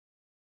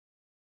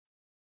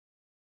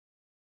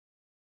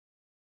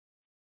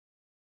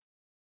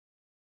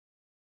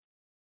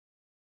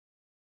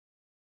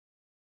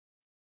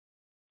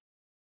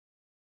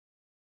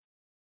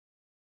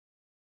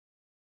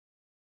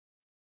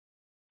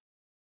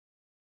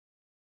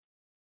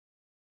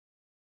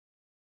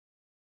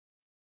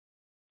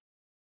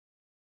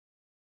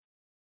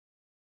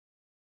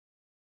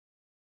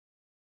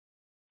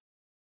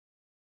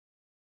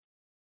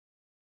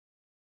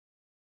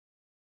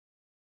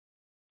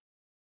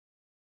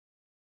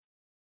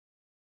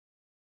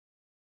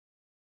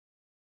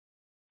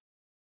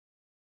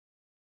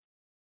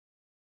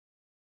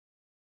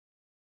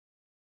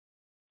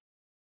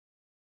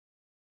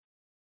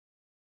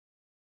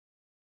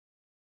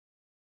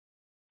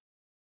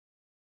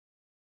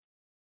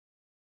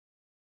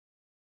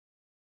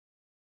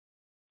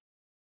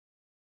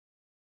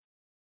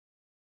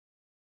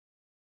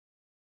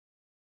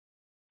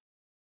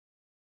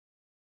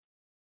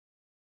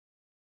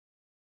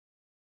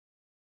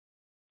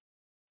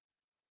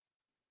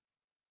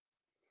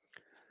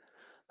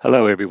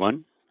Hello,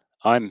 everyone.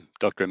 I'm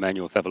Dr.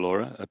 Emmanuel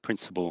Favalora, a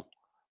principal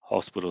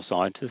hospital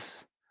scientist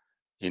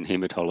in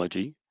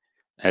haematology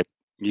at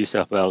New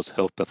South Wales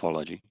Health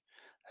Pathology,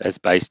 as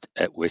based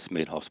at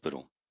Westmead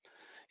Hospital.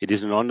 It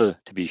is an honour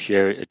to be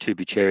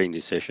chairing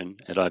this session,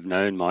 and I've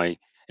known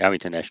our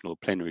international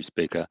plenary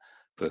speaker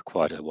for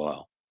quite a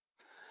while.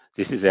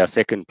 This is our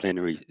second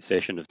plenary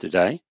session of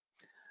today,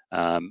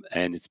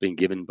 and it's been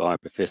given by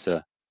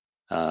Professor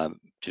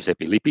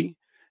Giuseppe Lippi,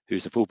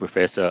 who's a full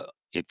professor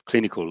in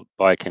clinical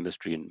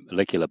biochemistry and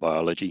molecular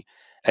biology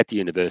at the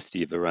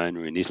University of Verona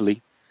in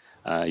Italy.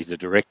 He's a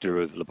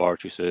director of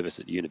laboratory service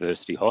at the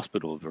University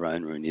Hospital of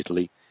Verona in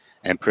Italy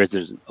and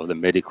president of the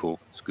Medical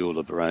School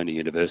of Verona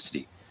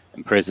University.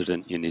 And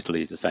president in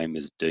Italy is the same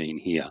as dean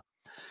here.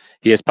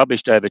 He has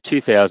published over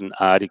 2,000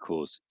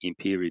 articles in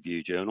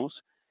peer-reviewed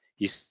journals.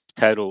 His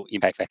total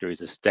impact factor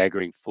is a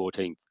staggering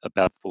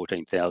above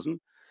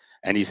 14,000,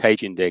 and his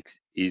H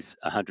index is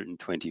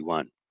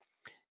 121.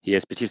 He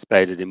has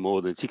participated in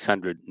more than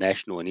 600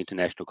 national and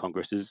international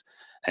congresses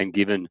and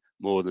given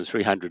more than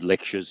 300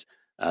 lectures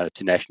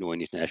to national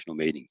and international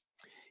meetings.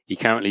 He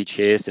currently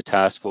chairs the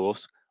task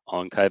force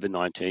on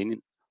COVID-19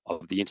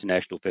 of the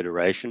International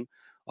Federation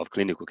of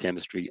Clinical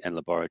Chemistry and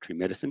Laboratory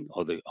Medicine,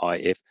 or the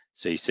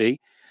IFCC,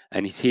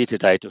 and he's here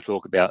today to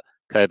talk about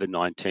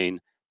COVID-19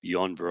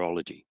 beyond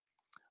virology.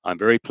 I'm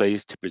very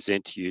pleased to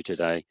present to you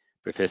today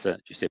Professor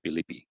Giuseppe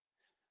Lippi.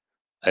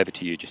 Over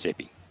to you,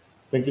 Giuseppe.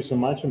 Thank you so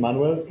much,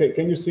 Emmanuel.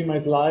 Can you see my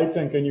slides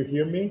and can you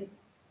hear me?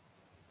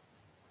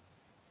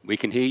 We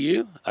can hear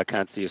you. I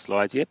can't see your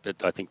slides yet, but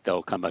I think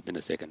they'll come up in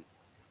a second.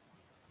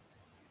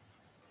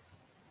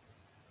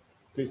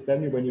 Please tell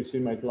me when you see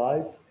my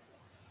slides.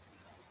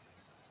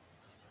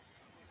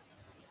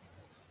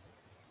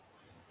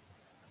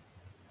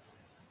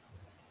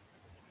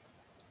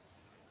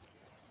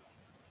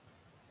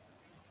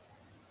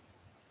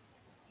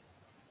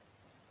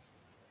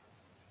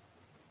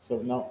 So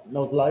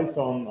no slides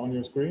on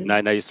your screen? No,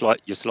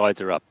 your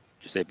slides are up,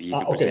 Giuseppe. You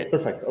can okay, present.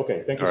 Perfect.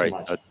 Okay, thank you so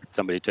much.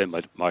 Somebody turn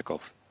my mic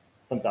off.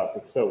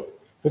 Fantastic. So,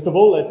 first of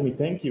all, let me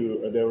thank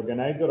you, the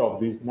organizer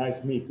of this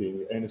nice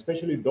meeting, and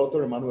especially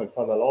Dr. Emmanuel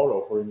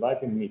Favaloro for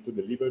inviting me to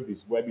deliver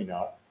this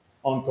webinar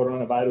on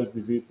coronavirus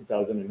disease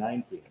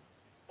 2019.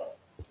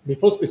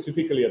 Before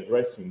specifically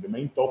addressing the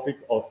main topic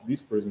of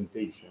this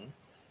presentation,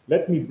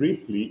 let me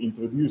briefly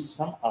introduce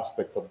some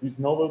aspect of this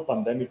novel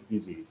pandemic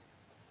disease.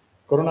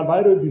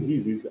 Coronavirus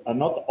diseases are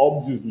not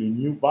obviously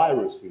new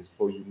viruses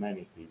for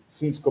humanity,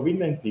 since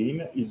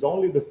COVID-19 is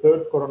only the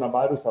third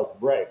coronavirus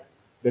outbreak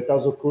that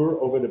has occurred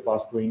over the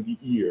past 20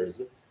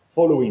 years,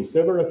 following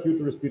severe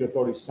acute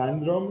respiratory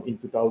syndrome in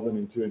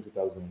 2002 and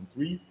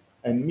 2003,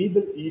 and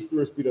Middle East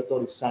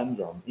respiratory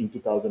syndrome in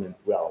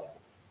 2012.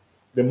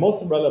 The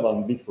most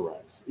relevant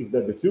difference is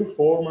that the two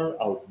former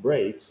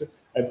outbreaks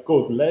have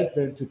caused less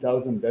than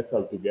 2,000 deaths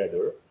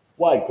altogether,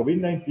 while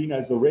COVID-19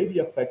 has already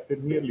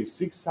affected nearly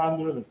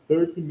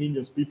 630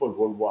 million people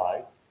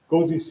worldwide,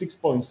 causing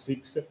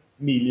 6.6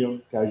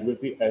 million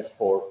casualties as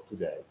for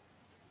today.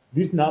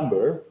 This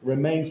number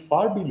remains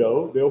far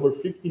below the over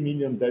 50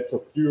 million deaths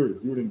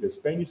occurred during the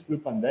Spanish flu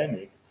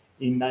pandemic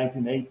in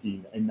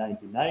 1918 and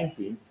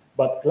 1919,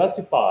 but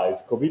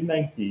classifies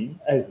COVID-19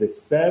 as the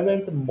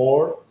seventh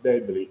more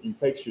deadly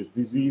infectious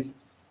disease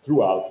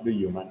throughout the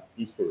human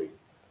history.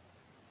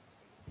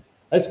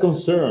 As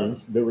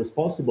concerns the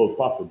responsible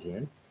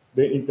pathogen,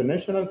 the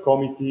International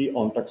Committee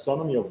on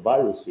Taxonomy of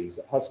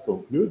Viruses has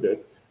concluded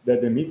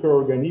that the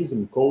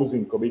microorganism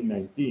causing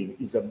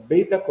COVID-19 is a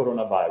beta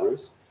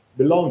coronavirus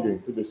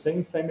belonging to the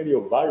same family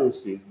of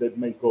viruses that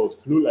may cause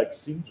flu-like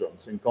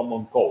syndromes and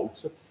common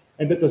colds,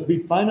 and that has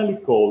been finally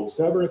called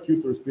severe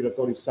acute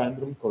respiratory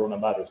syndrome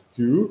coronavirus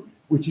 2,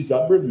 which is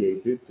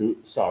abbreviated to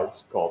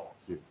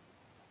SARS-CoV-2.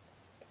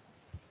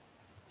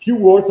 Few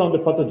words on the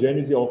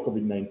pathogenesis of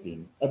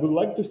COVID-19. I would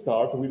like to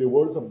start with the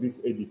words of this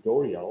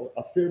editorial,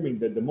 affirming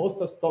that the most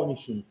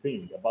astonishing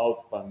thing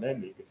about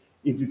pandemic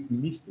is its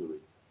mystery,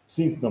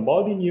 since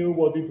nobody knew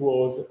what it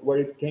was, where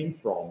it came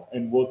from,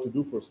 and what to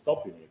do for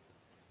stopping it.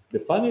 The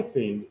funny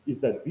thing is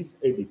that this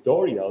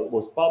editorial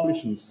was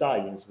published in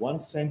Science 1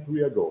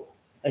 century ago,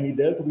 and it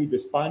dealt with the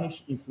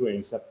Spanish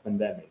influenza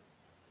pandemic.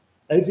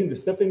 As in the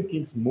Stephen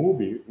King's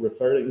movie,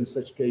 referring in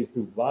such case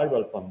to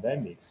viral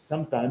pandemics,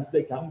 sometimes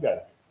they come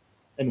back.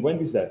 And when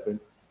this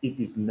happens, it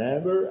is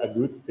never a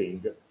good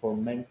thing for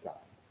mankind.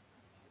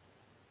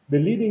 The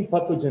leading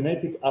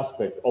pathogenetic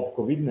aspects of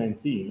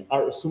COVID-19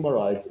 are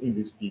summarized in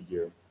this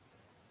figure.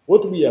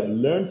 What we have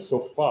learned so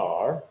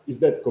far is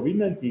that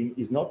COVID-19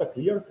 is not a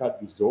clear-cut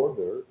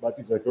disorder, but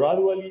is a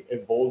gradually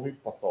evolving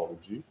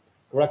pathology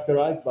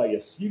characterized by a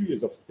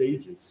series of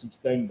stages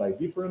sustained by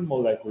different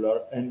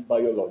molecular and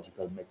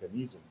biological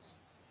mechanisms.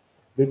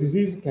 The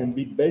disease can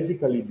be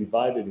basically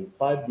divided in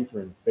 5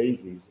 different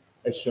phases,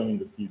 as shown in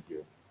the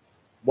figure.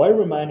 While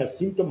remain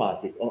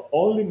asymptomatic or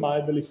only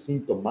mildly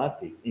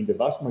symptomatic in the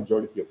vast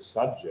majority of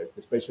subjects,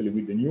 especially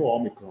with the new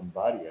Omicron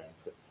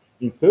variants,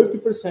 in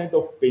 30%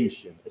 of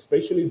patients,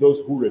 especially those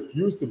who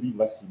refuse to be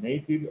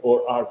vaccinated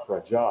or are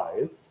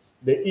fragile,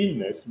 the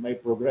illness may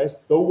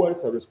progress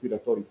towards a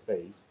respiratory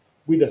phase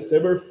with a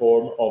severe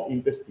form of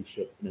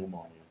interstitial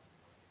pneumonia.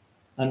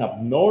 An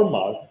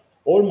abnormal,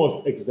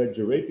 almost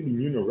exaggerated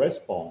immune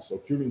response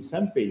occurring in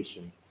some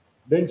patients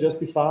then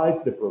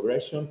justifies the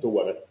progression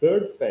toward a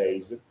third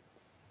phase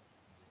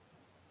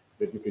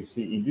that you can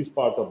see in this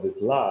part of the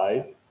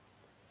slide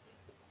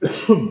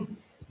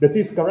that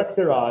is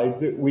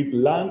characterized with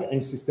lung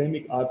and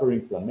systemic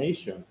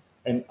hyperinflammation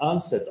and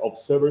onset of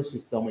severe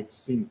systemic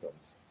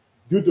symptoms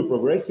due to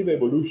progressive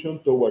evolution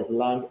towards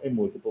lung and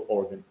multiple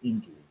organ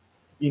injury.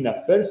 In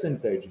a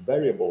percentage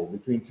variable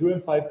between 2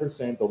 and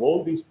 5% of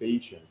all these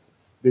patients,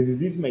 the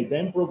disease may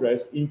then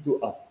progress into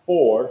a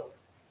fourth,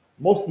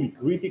 mostly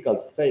critical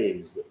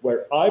phase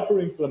where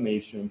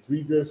hyperinflammation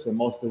triggers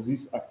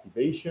hemostasis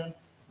activation,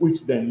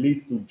 which then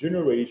leads to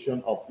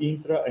generation of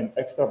intra and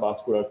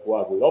extravascular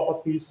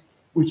coagulopathies,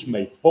 which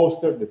may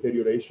foster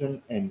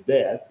deterioration and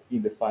death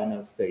in the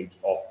final stage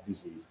of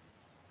disease.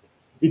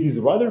 It is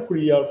rather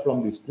clear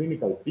from this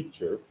clinical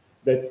picture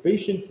that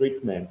patient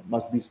treatment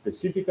must be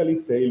specifically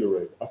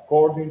tailored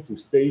according to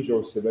stage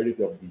or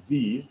severity of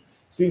disease,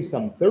 since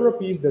some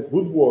therapies that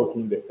would work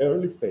in the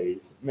early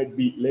phase might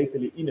be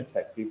lately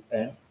ineffective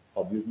and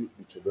obviously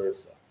vice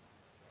versa.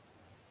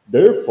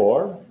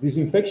 Therefore, this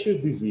infectious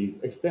disease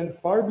extends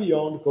far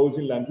beyond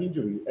causing lung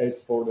injury,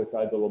 as for the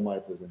title of my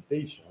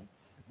presentation,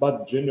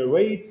 but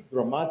generates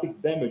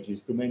dramatic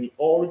damages to many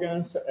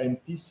organs and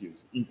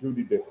tissues,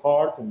 including the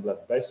heart and blood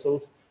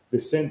vessels, the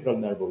central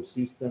nervous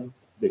system,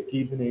 the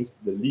kidneys,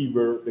 the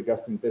liver, the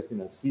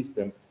gastrointestinal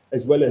system,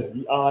 as well as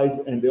the eyes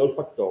and the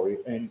olfactory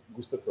and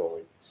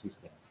gustatory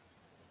systems.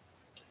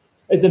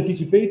 As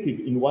anticipated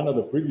in one of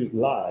the previous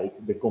slides,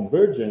 the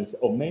convergence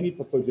of many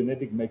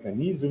pathogenetic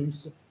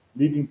mechanisms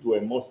leading to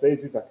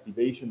hemostasis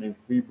activation and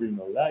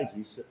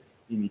fibrinolysis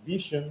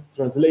inhibition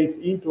translates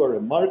into a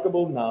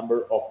remarkable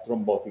number of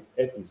thrombotic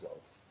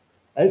episodes.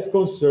 As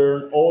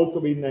concerned all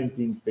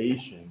COVID-19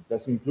 patients,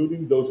 thus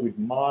including those with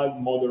mild,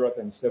 moderate,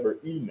 and severe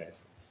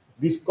illness,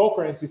 this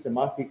Cochrane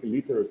systematic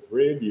literature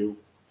review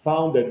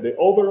found that the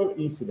overall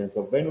incidence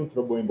of venous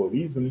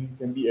thromboembolism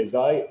can be as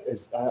high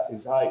as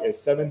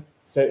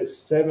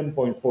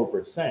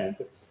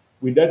 7.4%,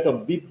 with that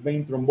of deep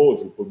vein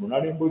thrombosis,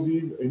 pulmonary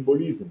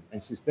embolism,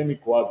 and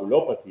systemic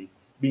coagulopathy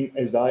being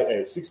as high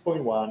as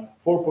 6.1,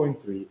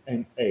 4.3,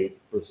 and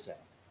 8%.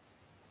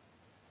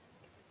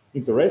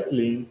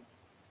 Interestingly,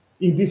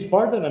 in this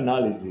further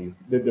analysis,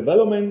 the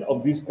development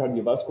of these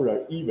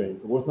cardiovascular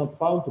events was not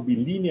found to be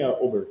linear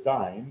over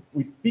time,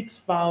 with peaks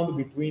found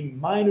between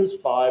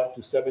 -5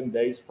 to 7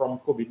 days from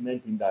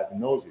COVID-19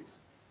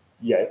 diagnosis.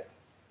 Yet,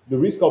 the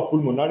risk of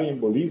pulmonary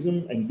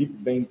embolism and deep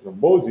vein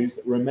thrombosis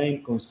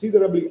remained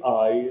considerably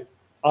high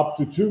up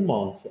to 2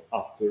 months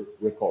after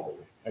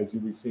recovery, as you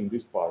will see in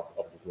this part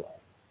of the slide.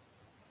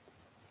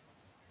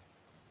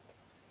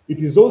 It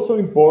is also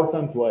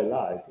important to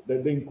highlight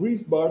that the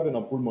increased burden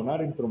of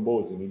pulmonary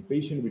thrombosis in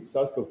patients with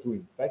SARS-CoV-2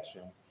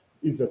 infection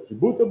is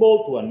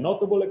attributable to a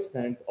notable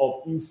extent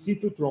of in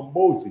situ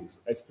thrombosis,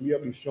 as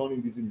clearly shown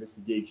in this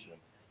investigation,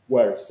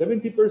 where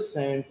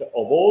 70%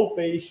 of all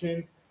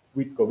patients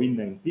with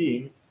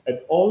COVID-19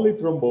 had only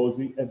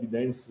thrombosis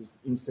evidences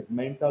in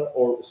segmental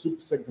or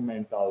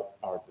subsegmental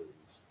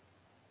arteries.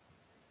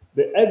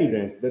 The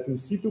evidence that in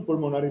situ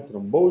pulmonary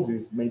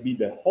thrombosis may be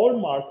the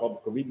hallmark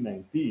of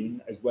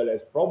COVID-19, as well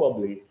as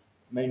probably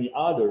many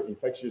other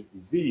infectious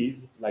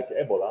diseases like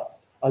Ebola,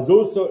 has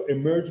also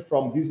emerged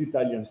from this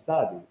Italian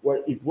study,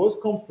 where it was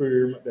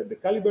confirmed that the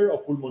caliber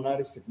of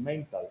pulmonary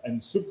segmental and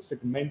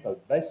subsegmental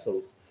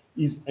vessels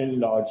is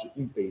enlarged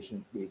in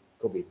patients with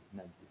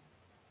COVID-19.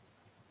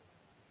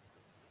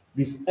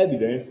 This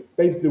evidence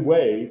paves the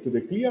way to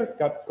the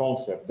clear-cut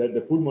concept that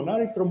the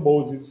pulmonary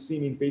thrombosis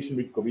seen in patients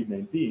with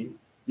COVID-19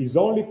 is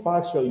only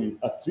partially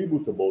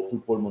attributable to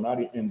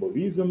pulmonary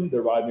embolism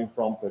deriving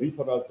from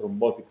peripheral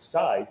thrombotic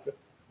sites,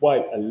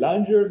 while a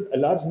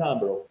large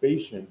number of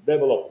patients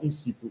develop in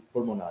situ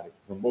pulmonary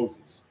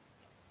thrombosis.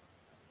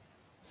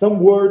 Some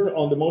word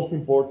on the most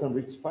important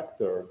risk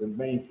factor that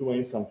may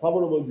influence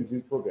unfavorable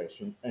disease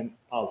progression and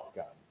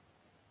outcome.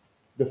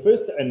 The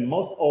first and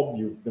most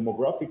obvious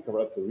demographic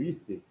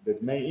characteristic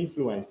that may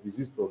influence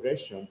disease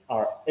progression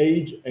are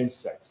age and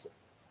sex,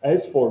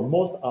 as for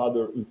most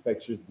other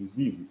infectious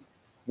diseases,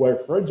 where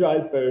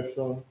fragile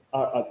persons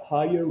are at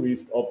higher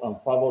risk of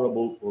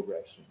unfavorable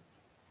progression.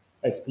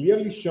 As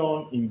clearly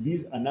shown in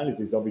this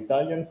analysis of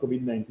Italian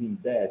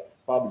COVID-19 deaths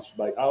published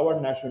by our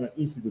National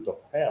Institute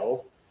of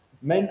Health,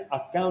 men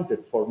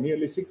accounted for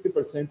nearly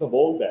 60% of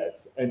all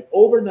deaths, and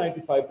over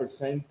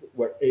 95%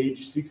 were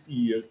aged 60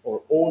 years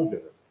or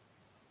older.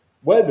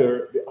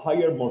 Whether the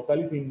higher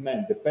mortality in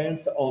men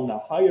depends on a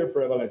higher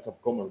prevalence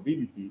of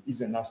comorbidity is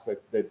an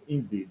aspect that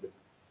indeed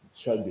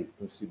shall be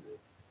considered.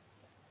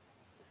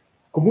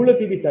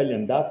 Cumulative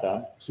Italian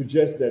data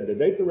suggests that the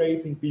death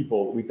rate in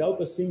people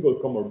without a single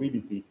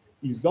comorbidity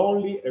is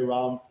only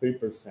around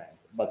 3%,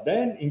 but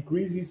then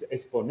increases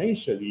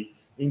exponentially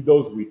in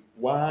those with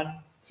 1,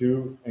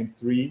 2, and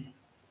 3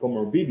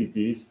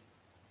 comorbidities,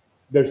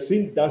 There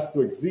seems thus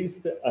to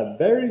exist a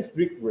very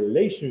strict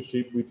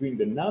relationship between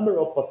the number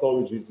of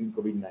pathologies in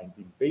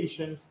COVID-19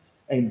 patients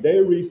and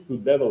their risk to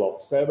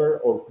develop severe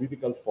or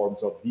critical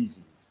forms of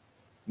disease.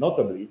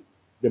 Notably,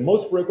 the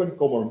most frequent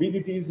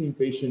comorbidities in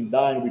patients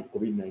dying with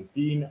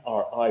COVID-19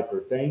 are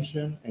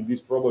hypertension, and this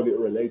probably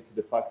relates to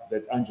the fact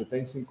that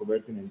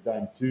angiotensin-converting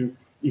enzyme 2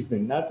 is the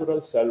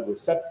natural cell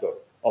receptor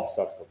of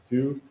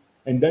SARS-CoV-2,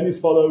 and then is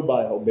followed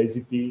by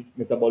obesity,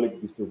 metabolic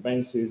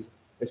disturbances,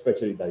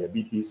 especially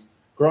diabetes,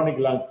 chronic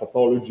lung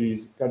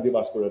pathologies,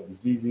 cardiovascular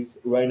diseases,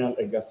 renal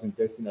and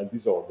gastrointestinal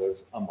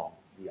disorders, among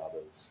the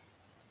others.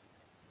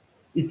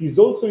 It is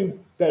also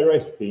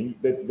interesting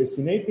that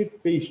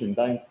vaccinated patients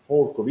dying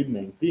for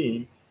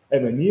COVID-19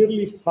 have a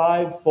nearly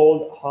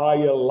five-fold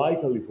higher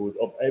likelihood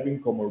of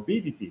having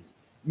comorbidities,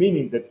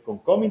 meaning that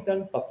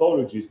concomitant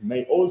pathologies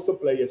may also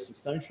play a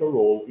substantial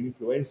role in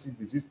influencing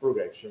disease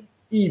progression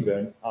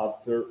even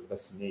after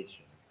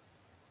vaccination.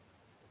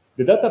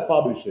 The data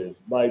published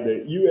by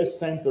the US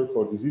Center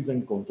for Disease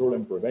and Control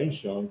and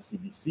Prevention,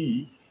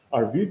 CDC,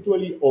 are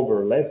virtually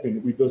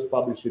overlapping with those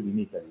published in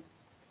Italy.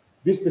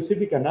 This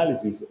specific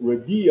analysis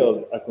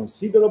revealed a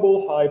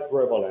considerable high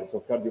prevalence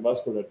of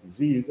cardiovascular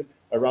disease,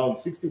 around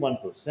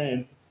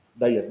 61%,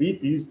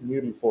 diabetes,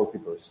 nearly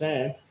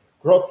 40%,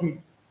 chronic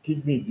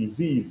kidney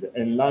disease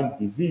and lung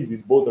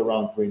diseases, both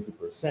around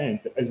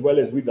 20%, as well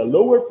as with a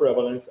lower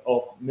prevalence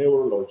of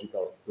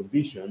neurological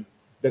conditions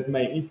that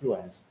may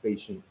influence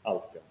patient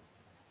outcome.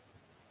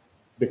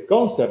 The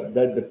concept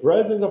that the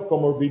presence of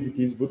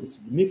comorbidities would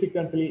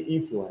significantly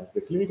influence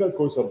the clinical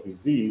course of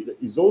disease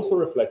is also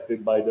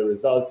reflected by the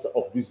results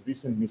of this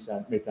recent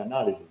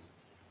meta-analysis,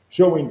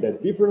 showing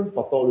that different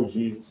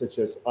pathologies such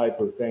as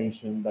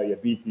hypertension,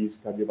 diabetes,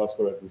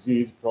 cardiovascular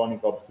disease,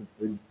 chronic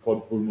obstructive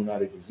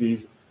pulmonary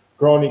disease,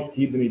 chronic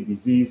kidney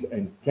disease,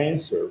 and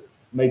cancer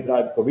may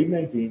drive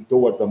COVID-19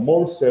 towards a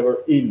more severe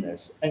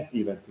illness and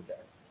even to death.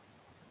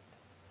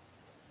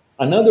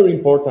 Another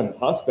important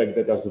aspect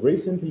that has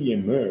recently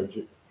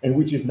emerged and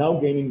which is now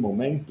gaining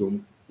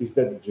momentum is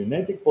that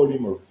genetic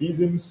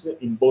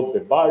polymorphisms in both the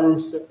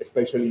virus,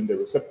 especially in the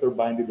receptor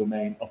binding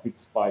domain of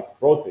its spike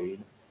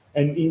protein,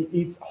 and in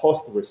its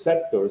host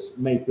receptors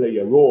may play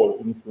a role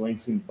in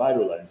influencing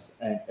virulence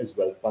and as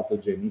well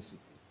pathogenicity.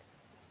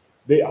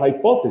 The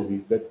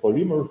hypothesis that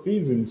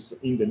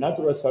polymorphisms in the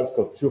natural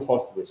SARS-CoV-2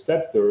 host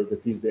receptor,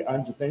 that is the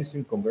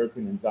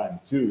angiotensin-converting enzyme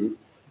 2,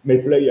 may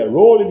play a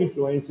role in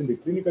influencing the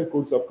clinical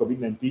course of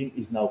COVID-19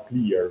 is now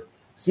clear,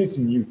 since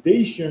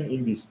mutation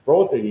in this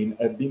protein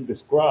have been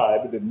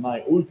described that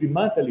might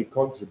ultimately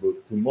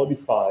contribute to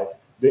modify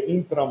the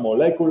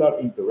intramolecular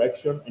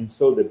interaction and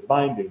so the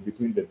binding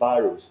between the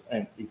virus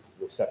and its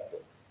receptor.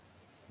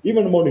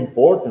 Even more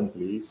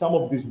importantly, some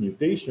of these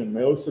mutations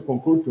may also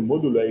concur to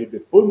modulate the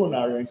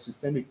pulmonary and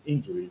systemic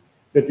injury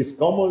that is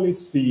commonly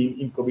seen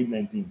in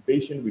COVID-19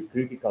 patients with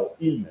critical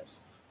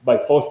illness by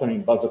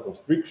fostering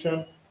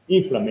vasoconstriction,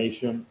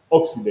 inflammation,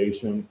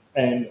 oxidation,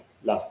 and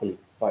lastly,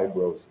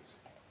 fibrosis.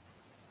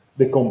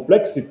 The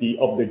complexity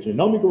of the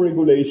genomic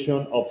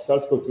regulation of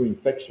SARS-CoV-2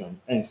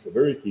 infection and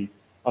severity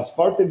has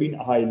further been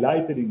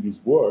highlighted in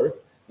this work,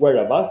 where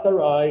a vast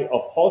array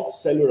of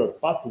host cellular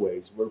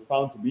pathways were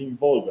found to be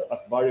involved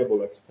at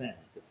variable extent,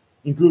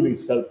 including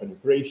cell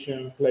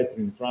penetration,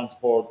 clathrin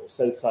transport,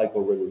 cell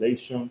cycle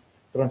regulation,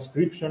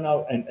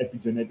 transcriptional and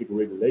epigenetic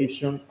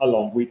regulation,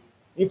 along with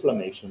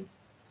inflammation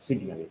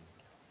signaling.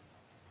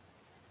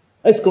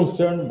 As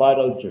concerns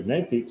viral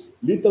genetics,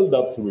 little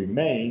doubts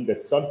remain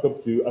that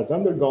SARS-CoV-2 has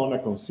undergone a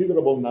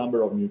considerable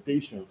number of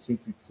mutations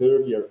since its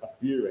earlier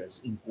appearance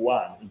in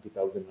Wuhan in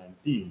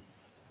 2019,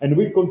 and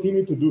will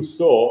continue to do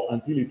so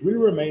until it will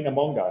remain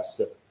among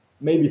us,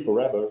 maybe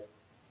forever.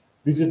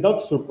 This is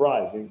not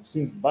surprising,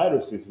 since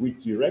viruses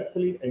which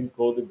directly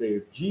encode their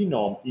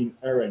genome in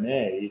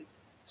RNA,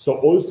 so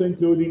also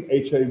including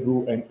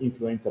HIV and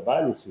influenza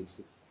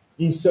viruses,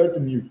 insert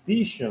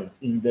mutations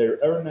in their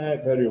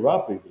RNA very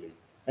rapidly.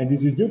 And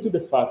this is due to the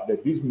fact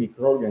that these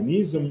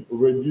microorganisms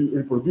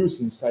reproduce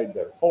inside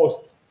their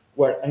hosts,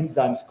 where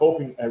enzymes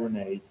copying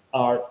RNA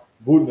are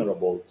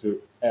vulnerable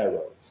to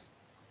errors.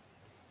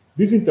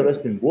 This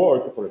interesting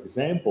work, for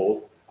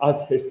example,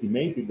 has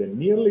estimated that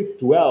nearly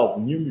 12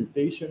 new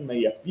mutations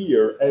may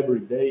appear every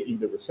day in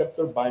the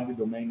receptor binding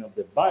domain of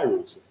the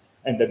virus,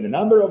 and that the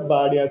number of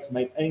variants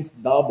may hence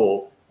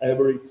double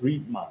every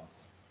 3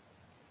 months.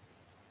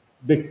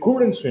 The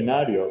current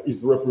scenario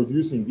is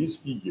reproducing this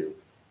figure,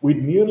 with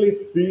nearly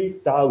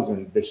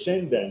 3,000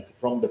 descendants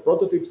from the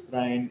prototype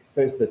strain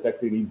first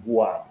detected in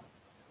Wuhan.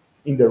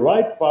 In the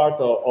right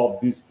part of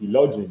this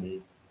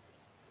phylogeny,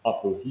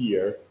 up to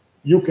here,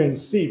 you can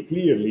see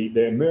clearly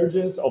the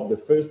emergence of the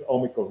first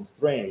Omicron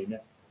strain,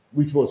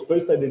 which was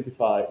first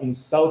identified in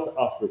South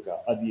Africa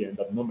at the end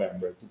of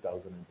November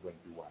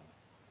 2021.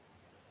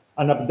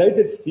 An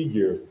updated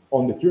figure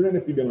on the current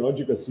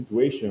epidemiological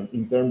situation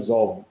in terms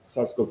of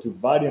SARS-CoV-2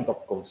 variant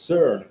of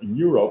concern in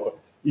Europe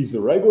is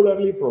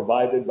regularly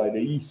provided by the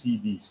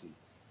ECDC,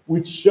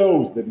 which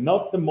shows that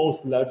the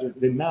most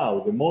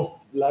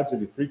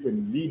largely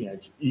frequent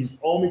lineage is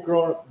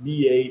Omicron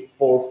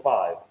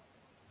BA.4/5,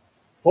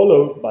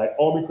 followed by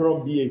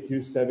Omicron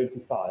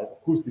BA.2.75,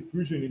 whose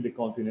diffusion in the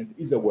continent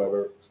is,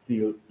 however,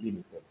 still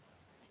limited.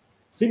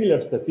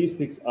 Similar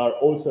statistics are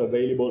also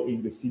available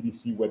in the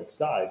CDC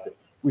website,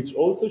 which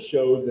also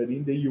shows that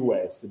in the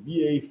US,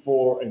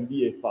 BA4 and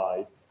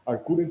BA5 are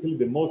currently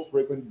the most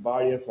frequent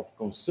variants of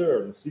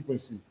concern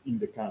sequences in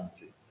the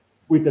country,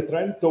 with a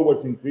trend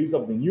towards increase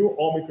of the new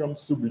Omicron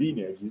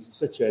sublineages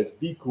such as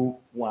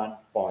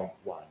BQ1.1.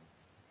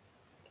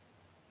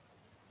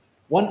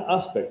 One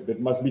aspect that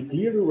must be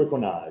clearly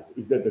recognized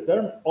is that the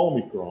term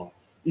Omicron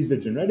is a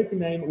generic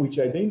name which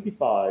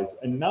identifies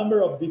a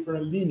number of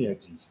different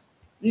lineages,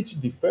 each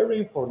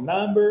differing for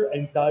number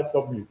and types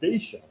of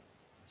mutation.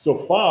 So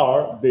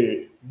far,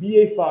 the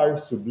BA5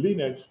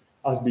 sublineage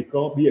has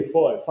become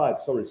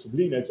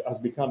sublineage has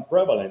become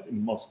prevalent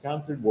in most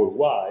countries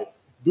worldwide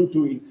due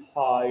to its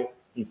high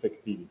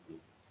infectivity.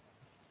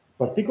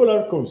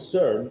 Particular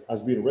concern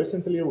has been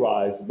recently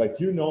raised by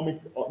two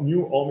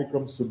new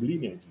Omicron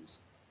sublineages,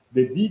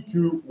 the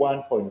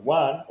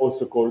BQ1.1,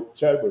 also called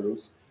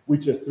Cerberus,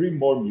 which has 3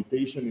 more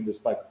mutations in the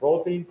spike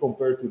protein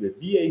compared to the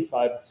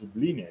BA5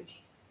 sublineage,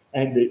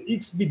 and the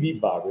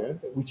XBB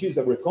variant, which is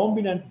a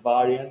recombinant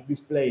variant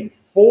displaying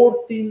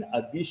 14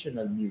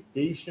 additional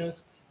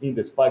mutations in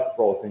the spike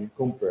protein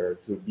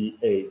compared to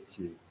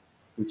BA2,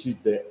 which is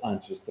the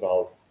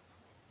ancestral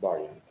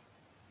variant.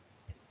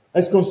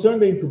 As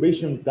concerns the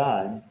incubation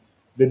time,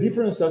 the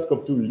different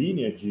SARS-CoV-2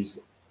 lineages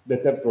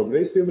that have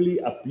progressively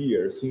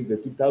appeared since the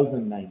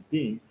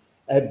 2019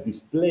 have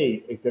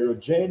displayed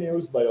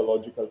heterogeneous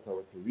biological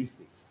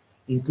characteristics,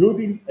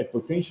 including a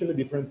potentially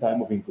different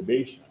time of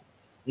incubation.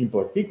 In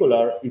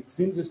particular, it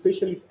seems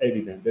especially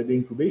evident that the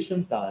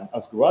incubation time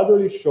has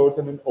gradually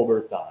shortened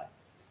over time,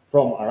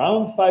 from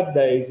around 5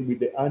 days with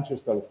the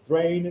ancestral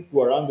strain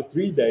to around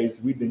 3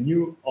 days with the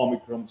new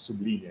Omicron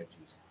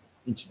sublineages.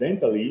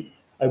 Incidentally,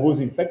 I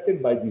was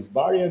infected by this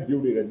variant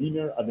during a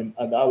dinner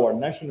at our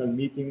national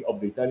meeting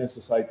of the Italian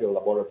Society of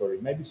Laboratory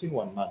Medicine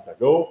 1 month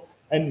ago,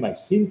 and my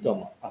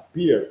symptoms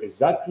appeared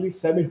exactly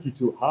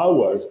 72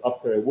 hours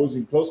after I was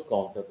in close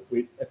contact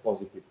with a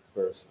positive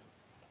person.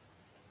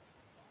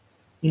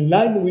 In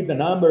line with a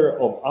number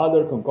of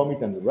other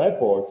concomitant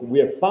reports, we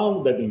have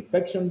found that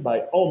infection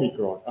by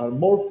Omicron are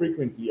more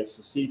frequently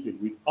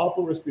associated with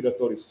upper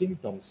respiratory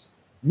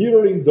symptoms,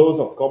 mirroring those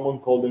of common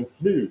cold and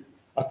flu,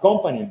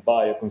 accompanied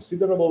by a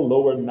considerable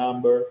lower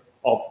number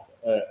of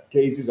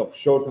cases of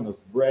shortness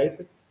of breath,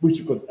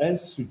 which could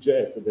hence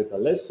suggest that a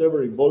less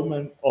severe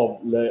involvement of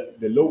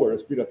the lower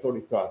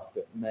respiratory tract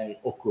may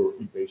occur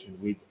in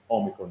patients with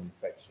Omicron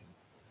infection.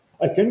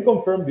 I can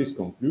confirm this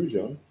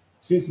conclusion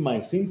since my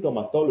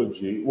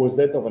symptomatology was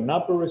that of an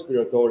upper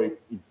respiratory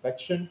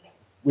infection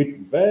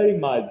with very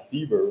mild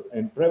fever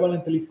and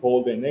prevalently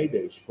cold and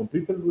headache,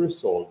 completely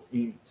resolved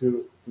in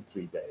 2 to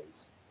 3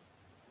 days.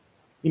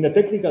 In a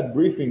technical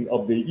briefing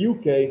of the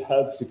UK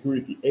Health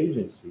Security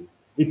Agency,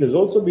 it has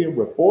also been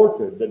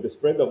reported that the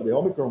spread of the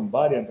Omicron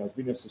variant has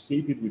been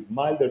associated with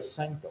milder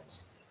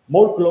symptoms,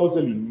 more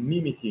closely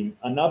mimicking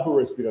an upper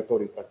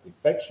respiratory tract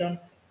infection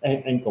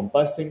and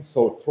encompassing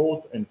sore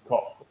throat and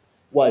cough,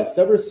 while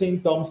several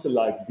symptoms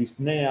like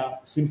dyspnea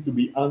seems to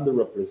be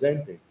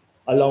underrepresented,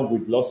 along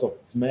with loss of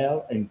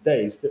smell and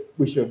taste,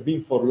 which have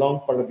been for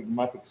long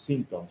paradigmatic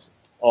symptoms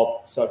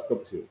of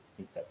SARS-CoV-2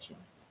 infection.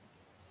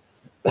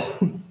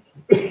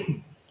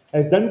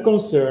 As then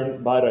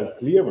concerned viral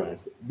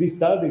clearance, this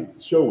study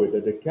showed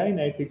that the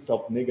kinetics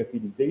of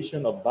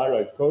negativization of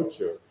viral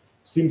culture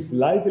seems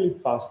slightly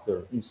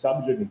faster in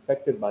subjects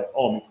infected by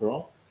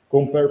Omicron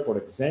compared, for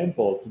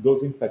example, to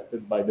those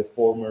infected by the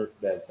former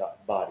Delta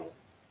variant.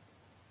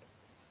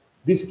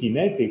 These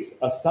kinetics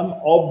have some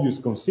obvious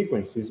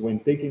consequences when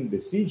taking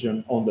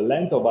decisions on the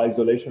length of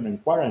isolation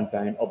and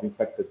quarantine of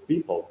infected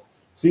people,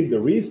 since the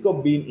risk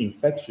of being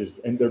infectious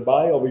and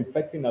thereby of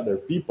infecting other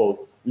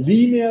people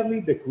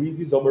linearly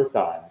decreases over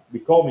time,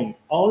 becoming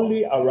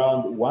only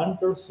around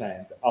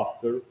 1%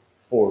 after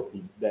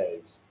 14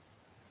 days.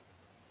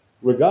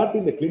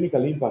 Regarding the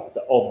clinical impact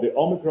of the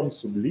Omicron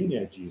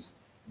sublineages,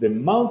 the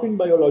mounting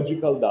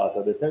biological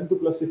data that tend to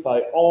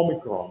classify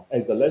Omicron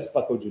as a less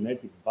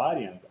pathogenic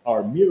variant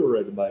are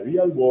mirrored by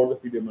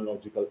real-world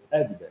epidemiological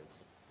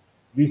evidence.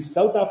 This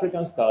South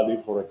African study,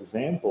 for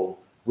example,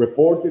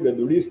 reported that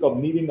the risk of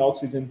needing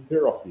oxygen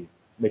therapy,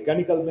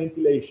 mechanical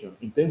ventilation,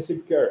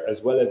 intensive care,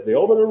 as well as the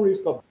overall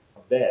risk of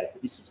death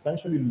is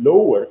substantially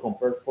lower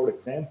compared, for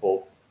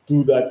example,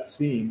 to that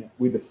seen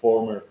with the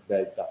former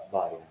Delta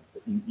variant,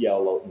 in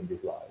yellow in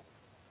this slide.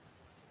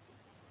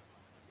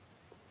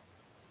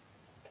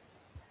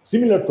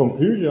 Similar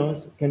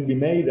conclusions can be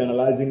made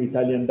analyzing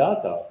Italian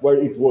data, where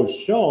it was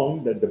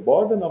shown that the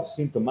burden of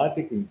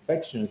symptomatic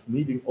infections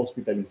needing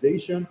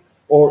hospitalization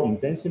or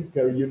intensive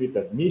care unit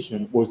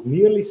admission was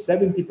nearly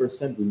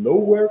 70%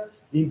 lower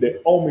in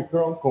the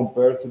Omicron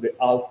compared to the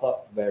Alpha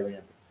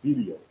variant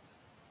periods.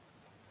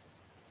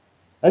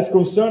 As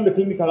concerned the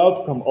clinical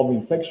outcome of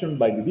infection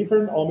by the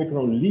different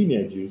Omicron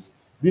lineages,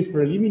 This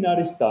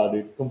preliminary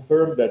study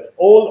confirmed that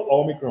all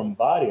Omicron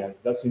variants,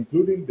 thus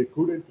including the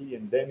currently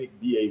endemic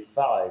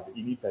BA.5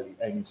 in Italy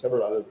and in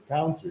several other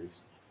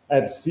countries,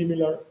 have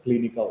similar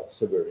clinical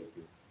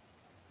severity.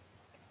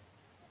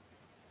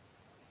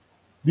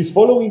 This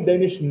following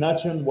Danish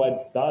nationwide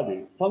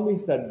study found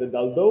instead that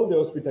although the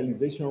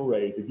hospitalization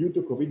rate due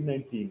to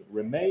COVID-19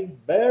 remained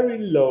very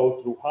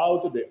low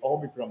throughout the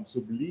Omicron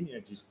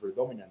sublineage's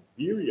predominant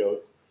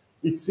periods,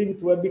 it seemed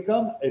to have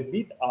become a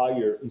bit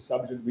higher in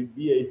subjects with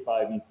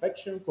BA.5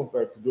 infection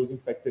compared to those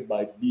infected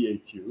by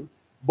BA.2,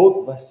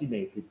 both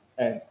vaccinated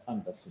and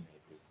unvaccinated.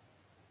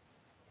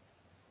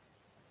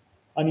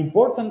 An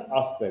important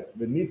aspect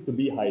that needs to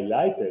be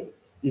highlighted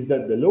is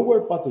that the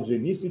lower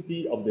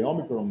pathogenicity of the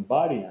Omicron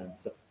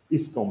variants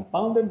is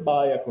compounded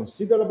by a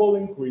considerable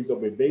increase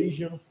of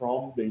evasion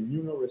from the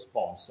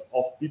immunoresponse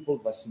of people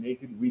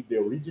vaccinated with the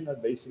original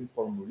vaccine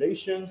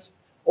formulations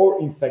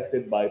or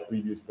infected by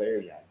previous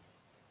variants.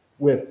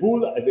 We have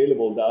pooled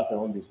available data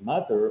on this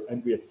matter,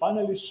 and we have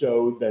finally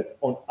showed that,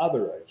 on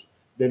average,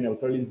 the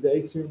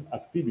neutralization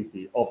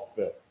activity of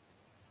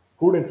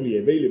currently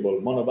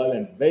available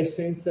monovalent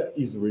vaccines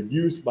is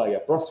reduced by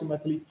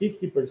approximately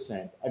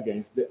 50%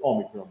 against the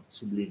Omicron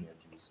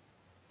sublineages.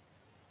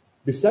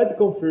 Besides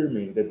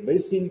confirming that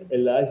vaccine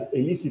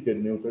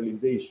elicited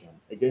neutralization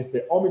against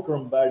the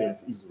Omicron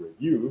variants is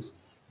reduced,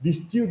 the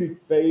study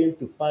failed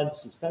to find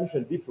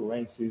substantial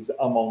differences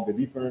among the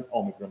different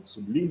Omicron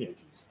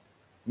sublineages.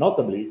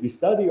 Notably, the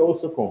study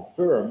also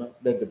confirmed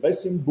that the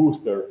vaccine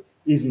booster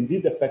is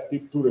indeed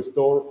effective to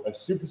restore a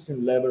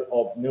sufficient level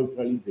of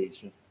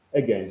neutralization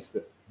against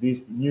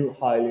these new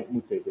highly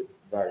mutated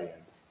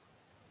variants.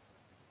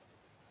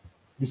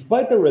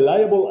 Despite the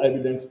reliable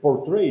evidence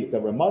portrays a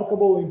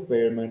remarkable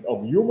impairment of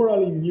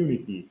humoral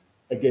immunity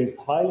against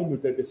highly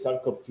mutated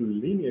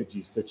SARS-CoV-2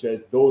 lineages such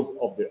as those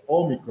of the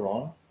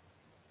Omicron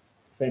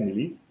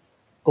family,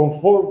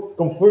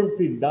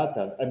 confirmed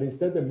data have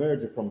instead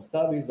emerged from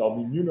studies of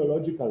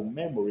immunological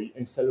memory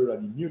and cellular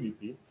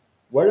immunity,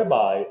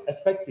 whereby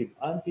effective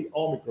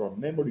anti-Omicron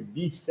memory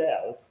B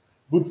cells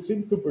would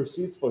seem to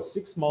persist for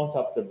 6 months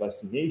after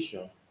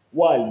vaccination,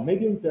 while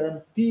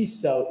medium-term T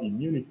cell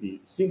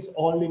immunity seems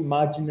only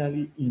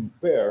marginally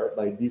impaired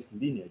by these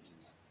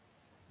lineages.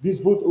 This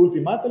would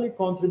ultimately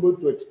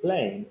contribute to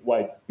explain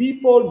why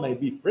people may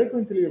be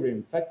frequently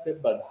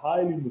reinfected by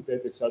highly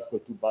mutated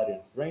SARS-CoV-2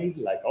 variant strains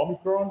like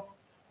Omicron,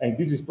 and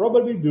this is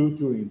probably due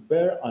to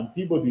impaired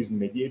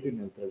antibodies-mediated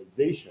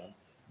neutralization,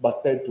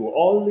 but tend to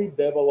only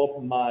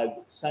develop mild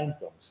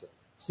symptoms,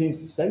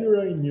 since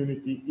cellular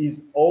immunity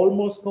is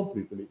almost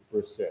completely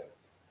preserved.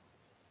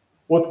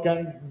 What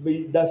can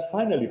be thus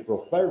finally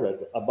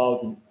proffered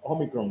about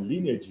Omicron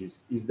lineages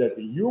is that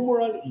the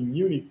humoral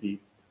immunity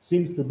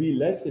seems to be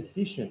less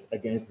efficient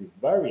against these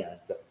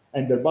variants,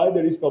 and thereby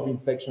the risk of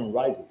infection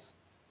rises.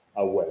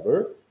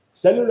 However,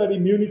 cellular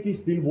immunity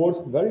still works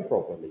very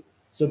properly,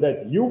 so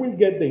that you will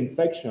get the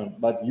infection,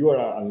 but you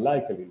are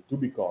unlikely to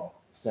become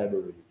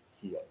severely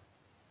ill.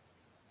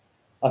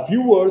 A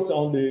few words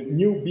on the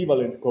new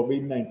bivalent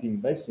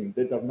COVID-19 vaccine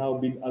that are now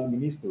being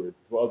administered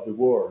throughout the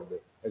world,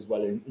 as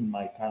well in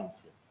my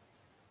country.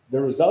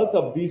 The results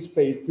of this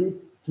phase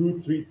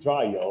 2-3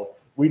 trial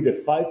with the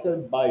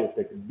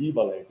Pfizer-BioNTech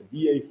bivalent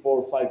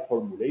BA.4/5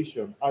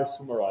 formulation are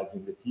summarized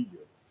in the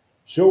figure,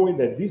 showing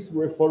that this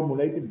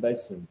reformulated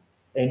vaccine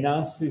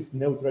enhances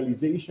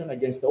neutralization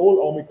against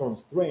all Omicron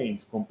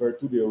strains compared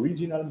to the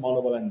original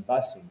monovalent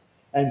vaccine,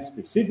 and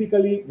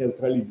specifically,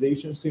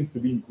 neutralization seems to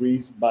be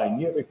increased by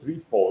nearly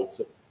 3-fold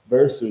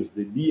versus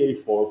the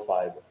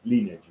BA.4/5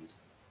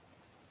 lineages.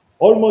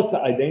 Almost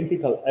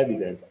identical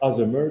evidence has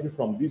emerged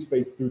from this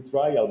phase 2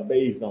 trial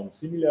based on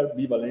similar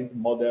bivalent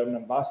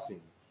Moderna vaccine,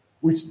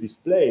 which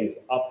displays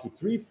up to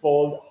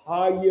 3-fold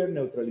higher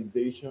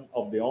neutralization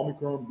of the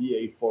Omicron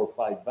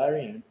BA.4/5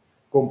 variant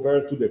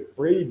compared to the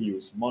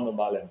previous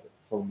monovalent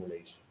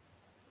formulation.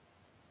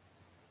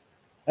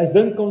 As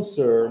then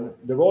concerned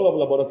the role of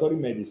laboratory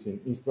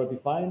medicine in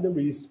stratifying the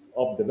risk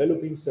of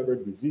developing severe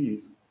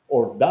disease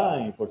or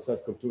dying for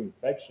SARS-CoV-2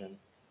 infection,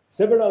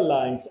 several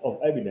lines of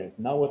evidence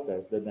now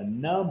attest that a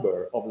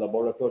number of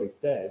laboratory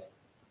tests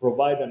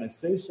provide an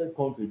essential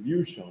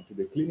contribution to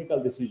the clinical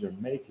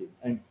decision-making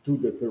and to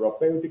the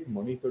therapeutic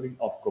monitoring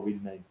of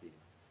COVID-19,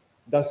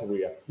 thus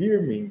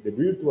reaffirming the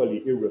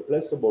virtually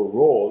irreplaceable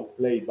role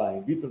played by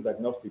in vitro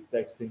diagnostic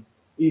testing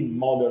in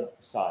modern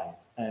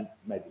science and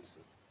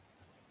medicine.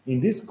 In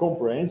this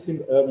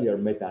comprehensive earlier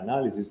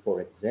meta-analysis,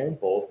 for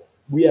example,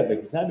 we have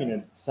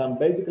examined some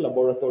basic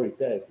laboratory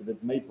tests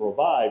that may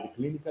provide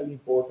clinically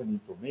important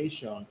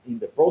information in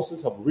the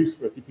process of risk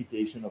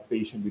stratification of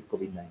patients with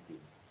COVID-19.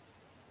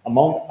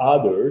 Among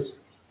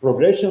others,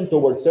 progression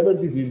towards severe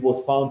disease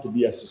was found to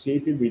be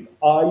associated with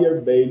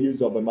higher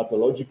values of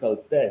hematological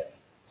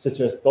tests, such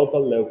as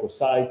total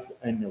leukocytes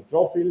and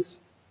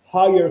neutrophils,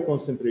 higher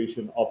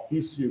concentration of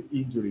tissue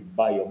injury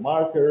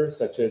biomarkers,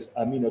 such as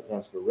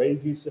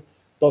aminotransferases,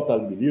 total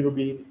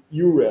bilirubin,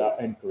 urea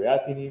and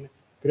creatinine,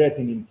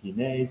 creatinine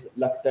kinase,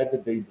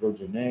 lactate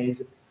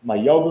dehydrogenase,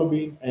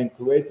 myoglobin, and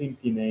creatine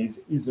kinase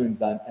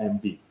isoenzyme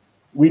MB.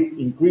 with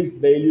increased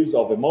values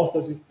of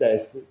hemostasis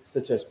tests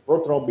such as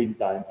prothrombin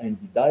time and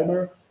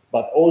D-dimer,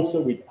 but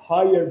also with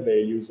higher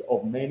values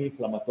of many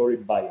inflammatory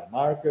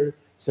biomarkers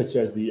such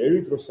as the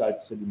erythrocyte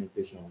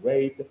sedimentation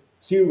rate,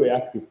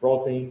 C-reactive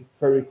protein,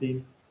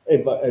 ferritin,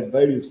 and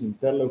various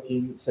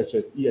interleukins such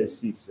as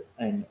IL-6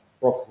 and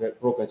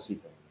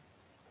procalcitonin.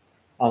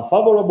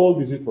 Unfavorable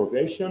disease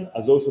progression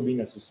has also been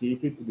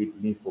associated with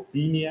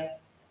lymphopenia,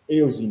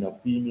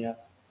 eosinopenia,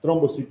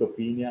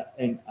 thrombocytopenia,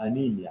 and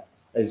anemia,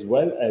 as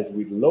well as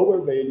with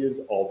lower values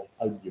of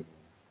albumin.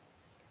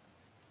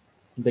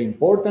 The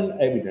important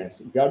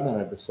evidence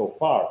garnered so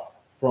far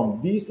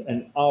from this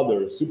and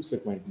other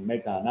subsequent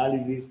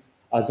meta-analyses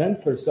has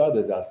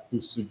persuaded us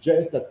to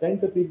suggest a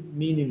tentative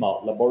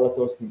minimal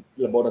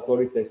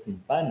laboratory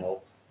testing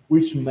panel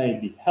which may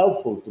be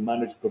helpful to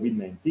manage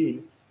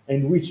COVID-19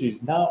 and which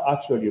is now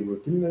actually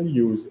routinely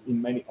used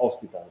in many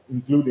hospitals,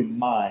 including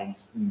mine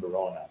in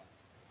Verona.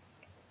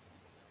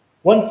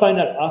 One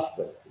final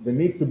aspect that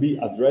needs to be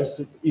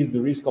addressed is the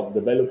risk of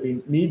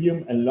developing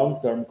medium and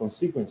long-term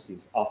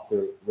consequences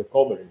after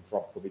recovering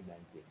from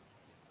COVID-19.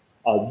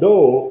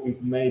 Although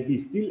it may be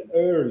still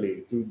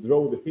early to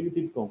draw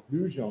definitive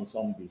conclusions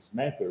on this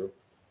matter,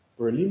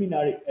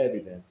 preliminary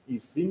evidence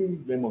is seemingly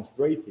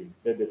demonstrating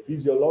that the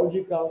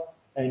physiological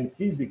and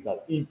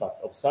physical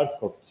impact of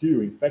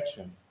SARS-CoV-2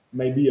 infection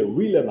may be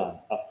relevant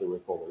after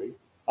recovery,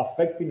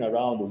 affecting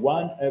around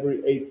 1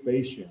 every 8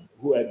 patients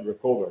who had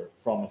recovered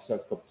from a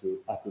SARS-CoV-2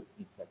 acute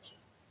infection.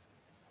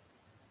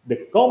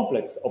 The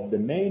complex of the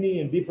many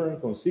and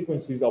different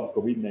consequences of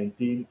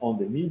COVID-19 on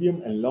the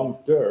medium and long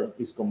term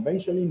is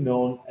conventionally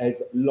known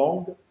as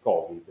long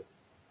COVID.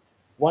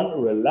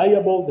 One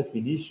reliable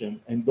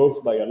definition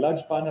endorsed by a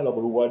large panel of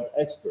world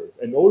experts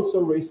and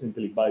also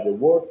recently by the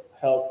World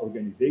Health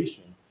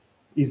Organization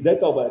is that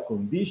of a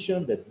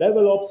condition that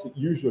develops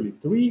usually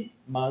 3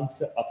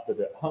 months after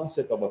the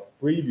onset of a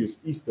previous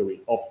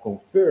history of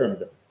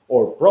confirmed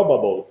or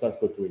probable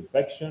SARS-CoV-2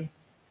 infection,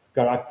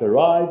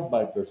 characterized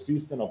by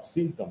persistence of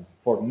symptoms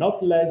for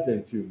not less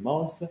than 2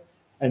 months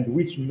and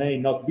which may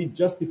not be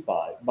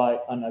justified by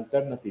an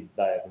alternative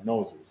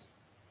diagnosis.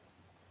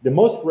 The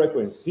most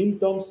frequent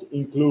symptoms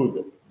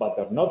include, but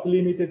are not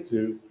limited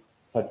to,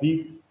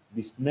 fatigue,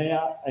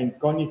 dyspnea, and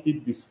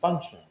cognitive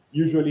dysfunction,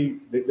 usually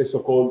the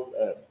so-called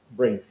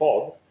brain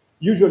fog,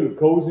 usually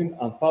causing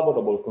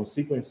unfavorable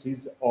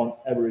consequences on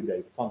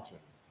everyday function.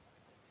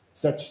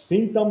 Such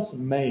symptoms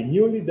may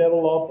newly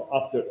develop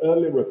after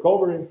early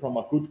recovering from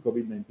acute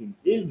COVID-19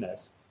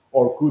 illness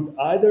or could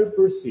either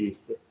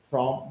persist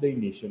from the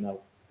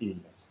initial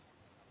illness.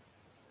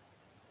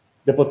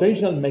 The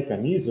potential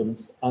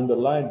mechanisms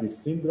underlying this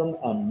syndrome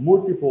are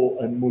multiple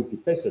and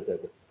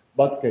multifaceted,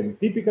 but can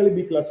typically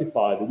be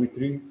classified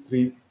within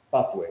 3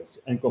 pathways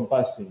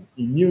encompassing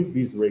immune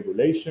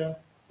dysregulation,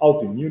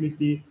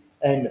 autoimmunity,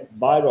 and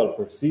viral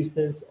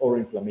persistence or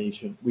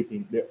inflammation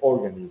within the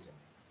organism.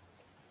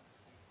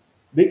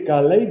 The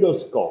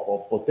kaleidoscope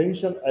of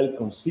potential health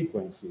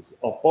consequences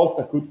of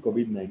post-acute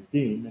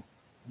COVID-19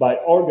 by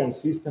organ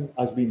system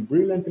has been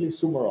brilliantly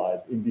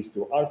summarized in these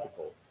 2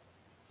 articles,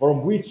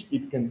 from which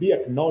it can be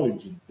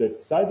acknowledged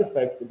that side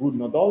effects would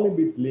not only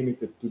be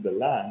limited to the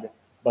lung,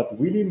 but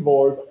will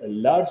involve a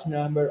large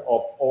number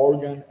of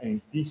organs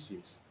and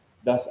tissues,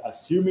 thus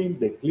assuming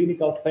the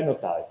clinical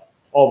phenotype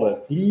of a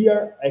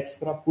clear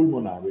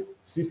extrapulmonary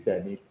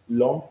systemic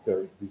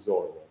long-term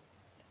disorder.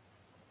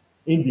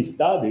 In this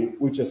study,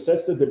 which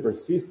assessed the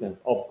persistence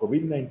of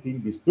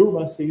COVID-19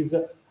 disturbances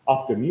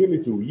after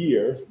nearly 2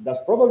 years,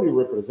 thus probably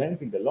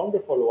representing the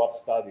longest follow-up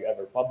study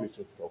ever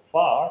published so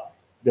far,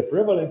 the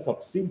prevalence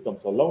of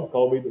symptoms of long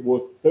COVID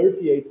was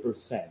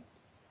 38%,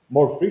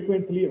 more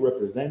frequently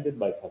represented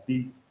by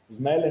fatigue,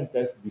 smell and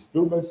taste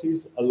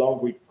disturbances,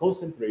 along with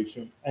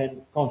concentration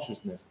and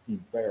consciousness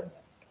impairment.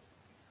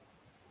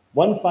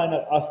 One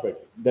final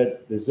aspect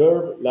that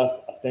deserves last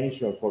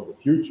attention for the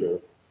future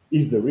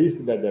is the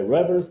risk that the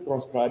reverse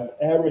transcribed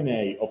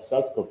RNA of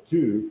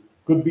SARS-CoV-2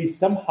 could be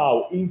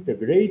somehow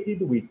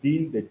integrated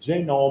within the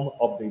genome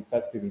of the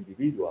infected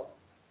individual,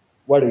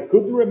 where it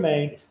could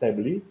remain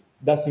stably,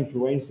 thus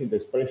influencing the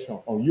expression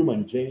on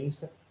human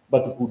genes,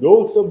 but could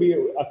also be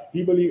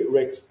actively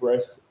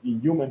re-expressed in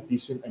human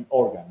tissue and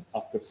organ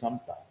after some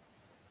time,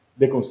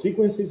 the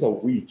consequences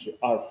of which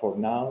are for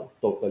now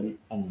totally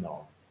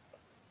unknown.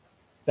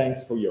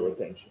 Thanks for your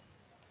attention.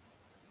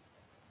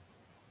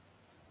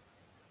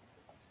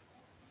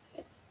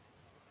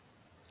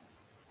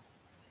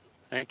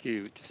 Thank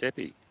you,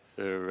 Giuseppe,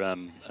 for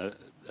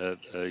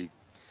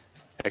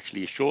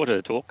actually a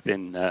shorter talk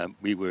than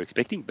we were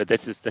expecting, but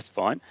that's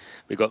fine.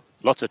 We've got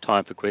lots of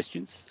time for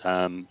questions.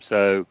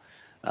 So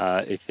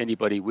if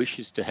anybody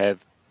wishes to have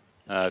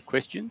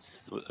questions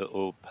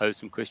or pose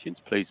some questions,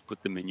 please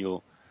put them in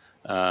your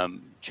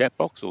chat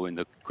box or in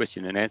the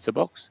question and answer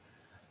box.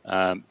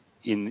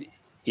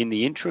 In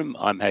the interim,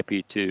 I'm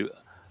happy to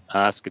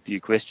ask a few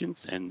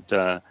questions and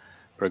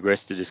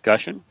progress the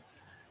discussion.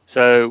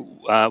 So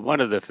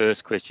one of the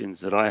first questions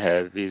that I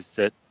have is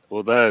that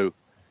although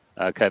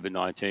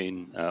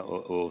COVID-19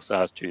 or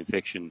SARS-2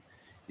 infection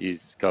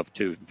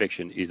CoV-2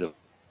 infection is a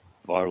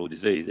viral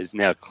disease, it's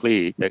now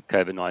clear that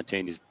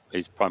COVID-19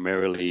 is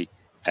primarily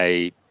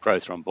a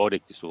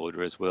prothrombotic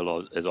disorder, as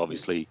well as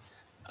obviously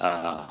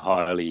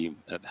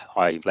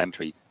high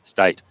inflammatory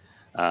state.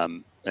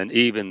 And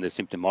even the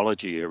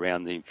symptomology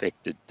around the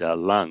infected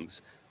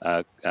lungs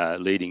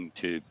leading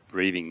to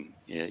breathing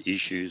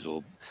issues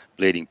or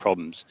bleeding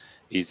problems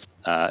is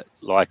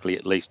likely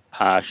at least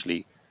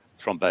partially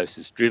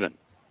thrombosis driven.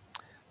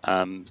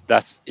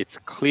 Thus, it's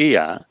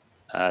clear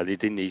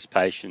that in these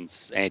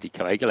patients,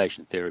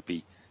 anticoagulation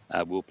therapy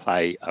will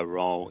play a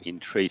role in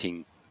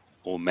treating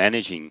or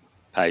managing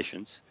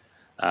patients.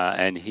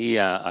 And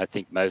here, I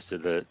think most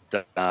of the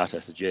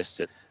data suggests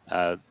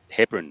that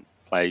heparin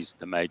plays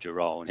the major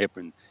role. And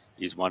heparin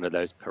is one of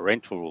those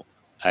parenteral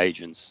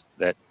agents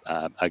that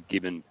are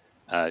given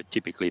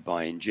typically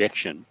by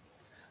injection.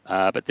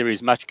 But there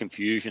is much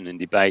confusion and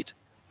debate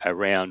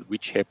around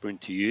which heparin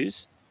to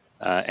use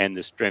and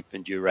the strength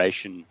and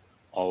duration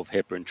of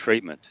heparin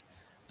treatment.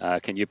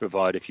 Can you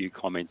provide a few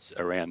comments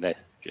around that,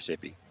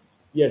 Giuseppe?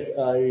 Yes,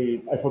 I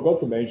forgot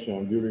to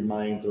mention during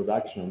my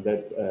introduction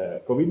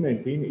that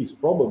COVID-19 is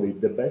probably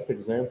the best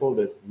example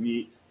that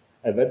we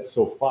have had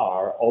so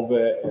far of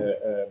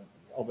a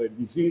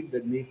disease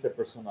that needs a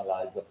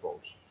personalized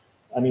approach.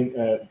 I mean,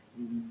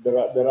 there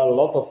are a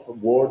lot of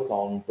words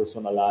on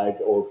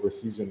personalized or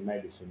precision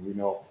medicine,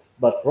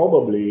 but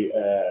probably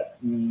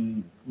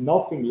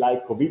nothing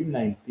like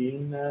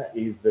COVID-19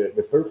 is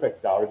the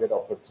perfect target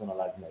of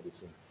personalized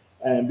medicine.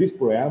 And this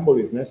preamble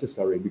is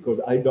necessary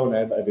because I don't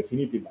have a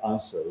definitive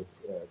answer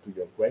to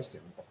your question,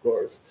 of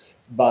course.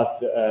 But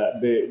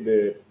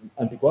the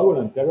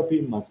anticoagulant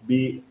therapy must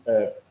be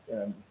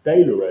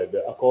tailored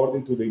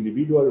according to the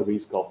individual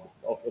risk of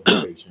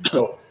the patient.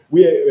 So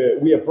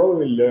we have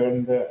probably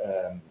learned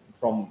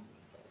from,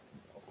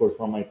 of course,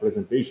 from my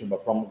presentation,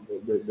 but from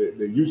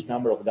the huge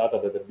number of data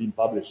that have been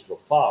published so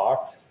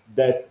far,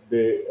 that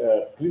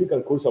the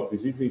clinical course of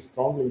disease is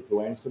strongly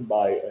influenced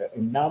by a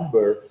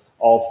number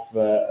of,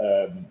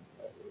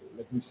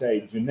 let me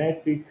say,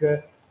 genetic,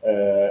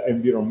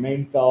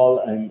 environmental,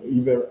 and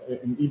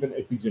even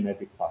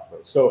epigenetic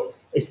factors. So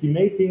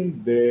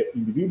estimating the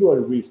individual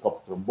risk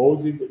of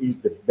thrombosis is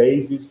the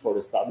basis for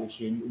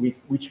establishing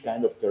which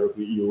kind of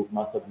therapy you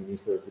must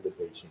administer to the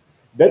patient.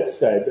 That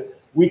said,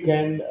 we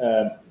can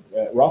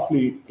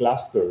roughly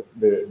cluster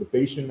the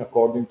patient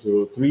according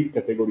to three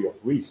categories of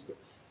risk.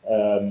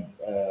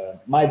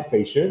 Mild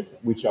patients,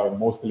 which are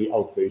mostly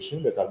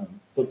outpatient, that are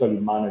totally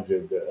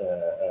managed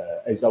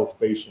as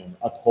outpatient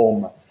at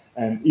home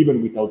and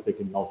even without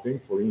taking nothing.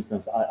 For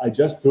instance, I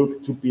just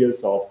took 2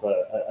 pills of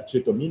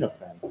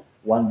acetaminophen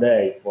one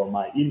day for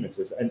my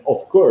illnesses. And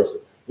of course,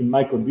 in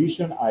my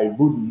condition, I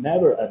would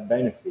never have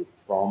benefit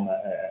from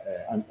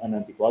an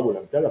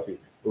anticoagulant therapy.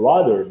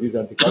 Rather, this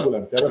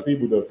anticoagulant therapy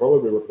would have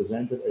probably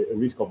represented a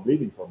risk of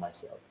bleeding for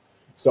myself.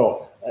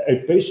 So a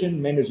patient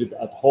managed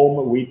at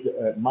home with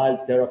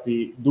mild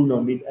therapy do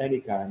not need any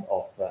kind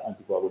of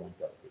anticoagulant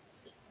therapy.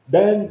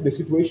 Then the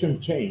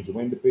situation changes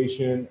when the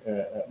patient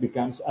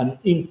becomes an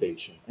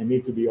inpatient and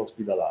needs to be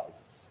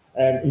hospitalized.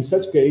 And in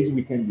such case,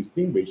 we can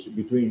distinguish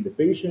between the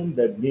patient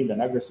that need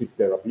an aggressive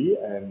therapy,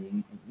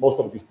 and most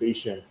of these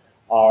patients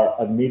are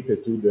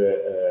admitted to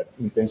the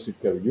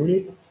intensive care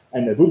unit.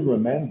 And I would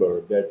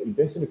remember that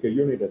intensive care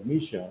unit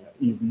admission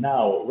is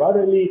now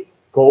rarely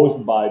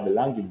caused by the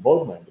lung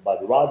involvement,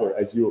 but rather,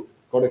 as you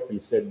correctly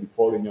said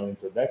before in your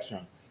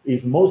introduction,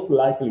 is most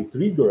likely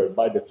triggered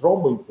by the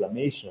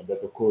thromboinflammation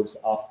that occurs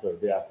after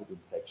the acute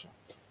infection.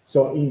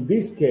 So in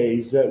this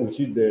case, which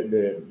is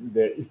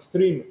the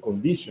extreme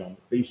condition,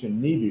 patient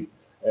needed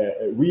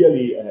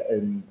really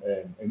an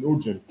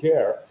urgent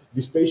care,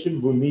 this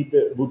patient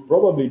would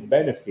probably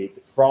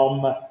benefit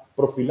from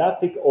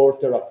prophylactic or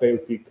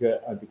therapeutic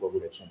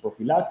anticoagulation.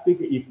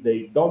 Prophylactic if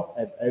they don't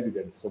have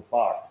evidence so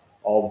far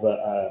of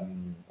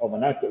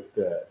an acute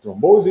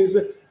thrombosis,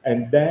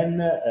 and then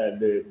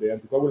the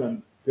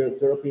anticoagulant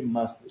therapy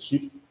must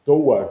shift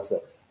towards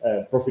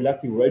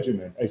prophylactic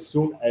regimen as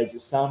soon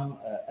as some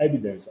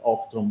evidence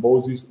of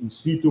thrombosis in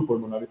situ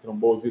pulmonary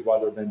thrombosis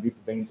rather than deep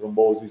vein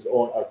thrombosis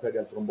or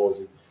arterial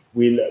thrombosis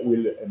will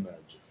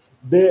emerge.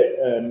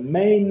 The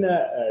main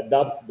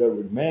doubts that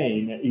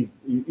remain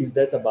is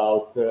that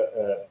about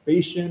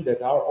patients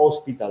that are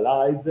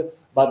hospitalized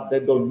but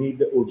that don't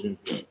need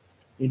urgent care.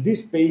 In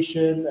this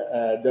patient,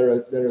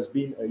 there has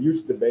been a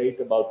huge debate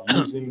about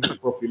using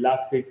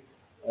prophylactic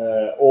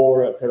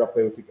or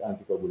therapeutic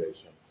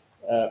anticoagulation.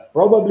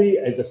 Probably,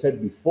 as I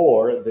said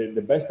before,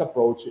 the best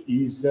approach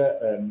is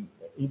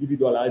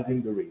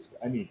individualizing the risk.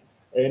 I mean,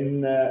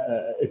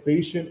 a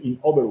patient in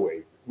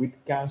overweight with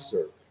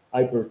cancer,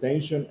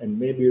 hypertension, and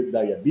maybe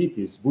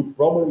diabetes would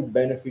probably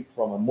benefit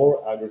from a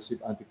more aggressive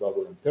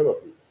anticoagulant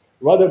therapy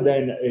rather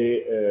than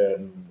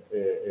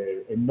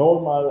a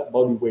normal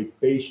body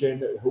weight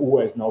patient who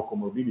has no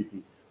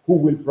comorbidity, who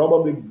will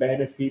probably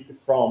benefit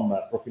from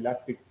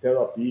prophylactic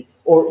therapy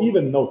or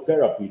even no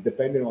therapy,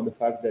 depending on the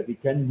fact that he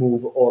can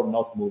move or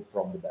not move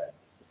from the bed.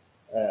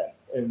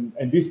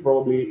 And this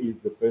probably is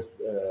the first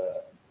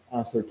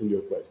answer to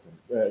your question.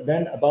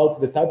 Then about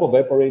the type of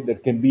heparin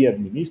that can be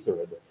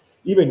administered.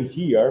 even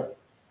here,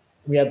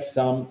 we have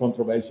some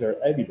controversial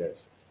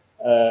evidence.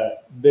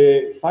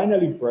 The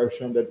final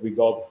impression that we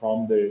got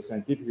from the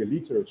scientific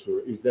literature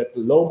is that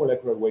low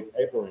molecular weight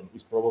heparin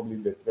is probably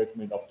the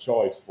treatment of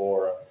choice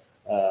for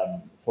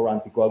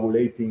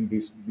anticoagulating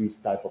this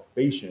type of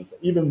patients.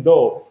 Even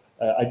though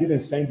I didn't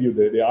send you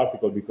the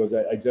article because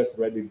I just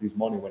read it this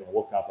morning when I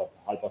woke up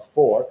at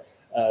 4:30.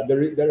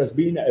 There has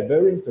been a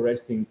very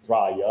interesting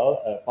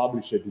trial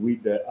published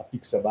with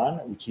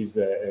apixaban, which is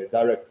a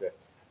direct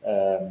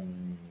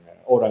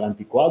oral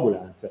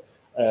anticoagulants,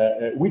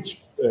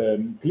 which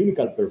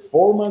clinical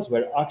performance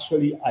were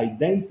actually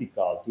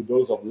identical to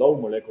those of low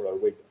molecular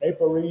weight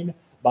heparin,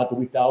 but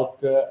without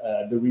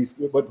the risk,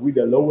 but with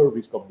a lower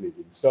risk of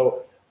bleeding.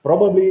 So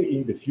probably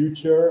in the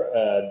future,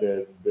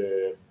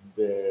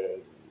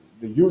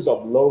 the use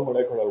of low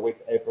molecular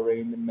weight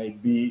heparin may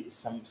be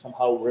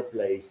somehow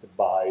replaced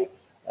by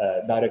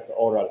direct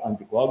oral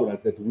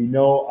anticoagulants that we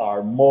know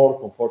are more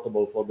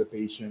comfortable for the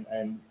patient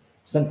and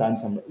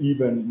sometimes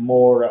even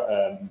more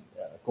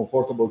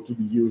comfortable to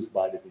be used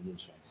by the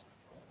clinicians.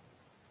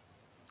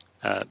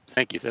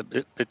 Thank you. So,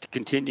 but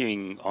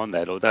continuing on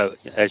that, although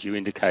as you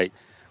indicate,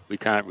 we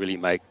can't really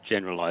make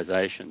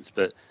generalizations,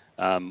 but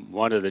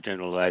one of the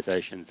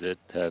generalizations that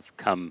have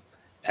come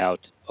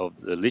out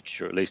of the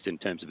literature, at least in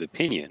terms of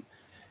opinion,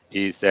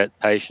 is that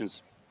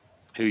patients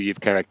who you've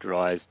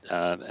characterized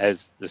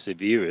as the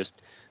severest,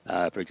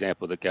 for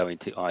example, that go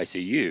into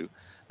ICU,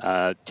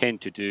 tend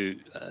to do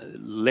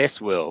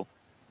less well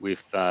with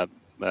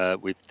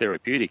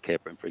therapeutic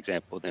heparin, for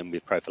example, than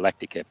with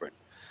prophylactic heparin.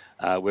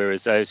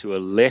 Whereas those who are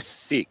less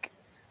sick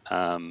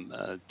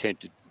tend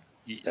to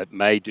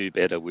may do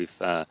better with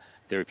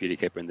therapeutic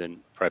heparin than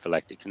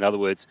prophylactics. In other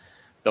words,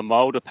 the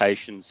milder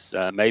patients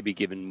may be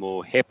given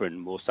more heparin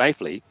more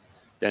safely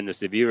than the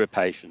severer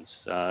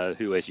patients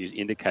who, as you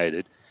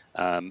indicated,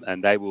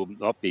 and they will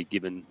not be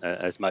given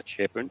as much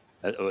heparin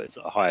or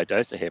a higher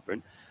dose of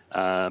heparin,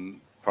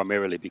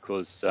 primarily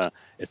because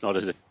it's not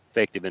as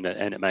effective and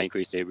it may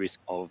increase their risk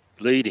of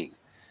bleeding.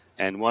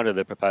 And one of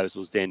the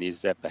proposals then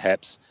is that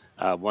perhaps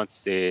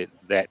once they're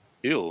that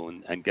ill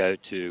and go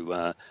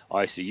to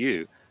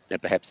ICU, then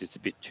perhaps it's a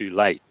bit too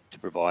late to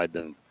provide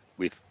them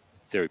with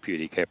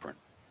therapeutic heparin.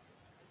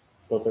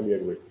 Totally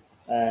agree.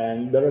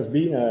 And there has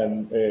been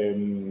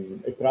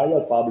a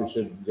trial published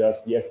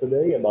just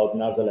yesterday about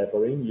nasal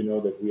heparin. You know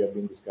that we have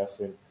been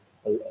discussing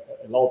a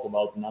lot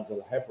about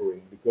nasal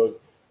heparin because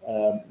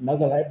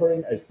nasal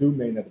heparin has two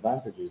main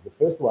advantages. The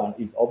first one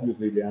is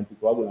obviously the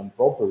anticoagulant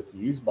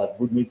properties, but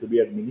would need to be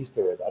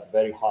administered at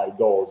very high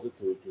dose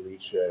to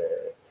reach,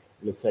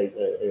 let's say,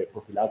 a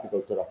prophylactic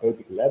or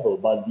therapeutic level.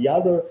 But the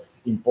other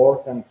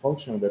important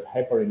function that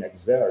heparin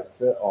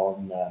exerts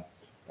on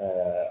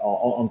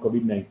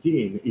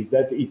COVID-19 is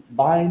that it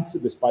binds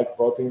the spike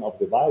protein of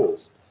the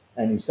virus.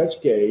 And in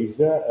such case,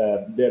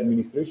 the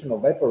administration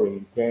of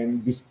heparin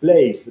can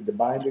displace the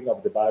binding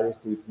of the virus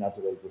to its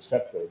natural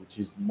receptor, which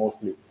is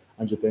mostly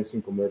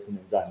angiotensin converting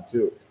enzyme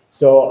 2.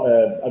 So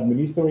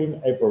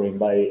administering heparin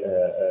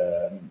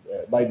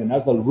by the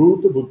nasal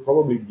route would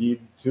probably give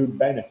two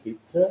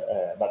benefits,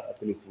 but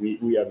at least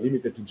we are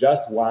limited to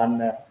just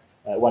one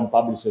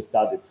published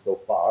study so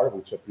far,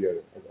 which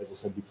appeared, as I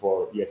said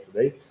before,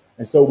 yesterday.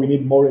 And so we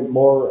need more and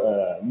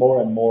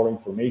more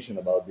information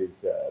about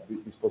this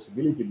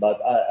possibility.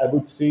 But I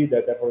would see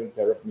that heparin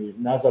therapy,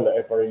 nasal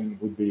heparin,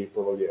 would be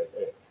probably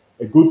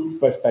a good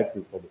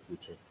perspective for the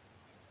future.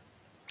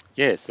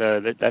 Yes,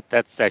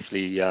 that's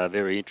actually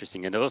very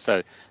interesting, and it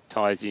also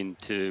ties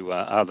into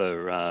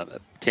other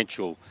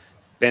potential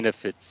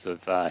benefits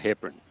of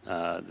heparin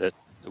that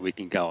we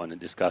can go on and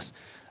discuss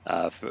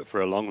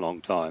for a long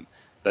time.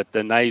 But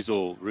the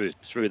nasal route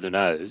through the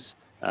nose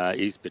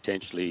is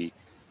potentially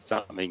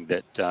something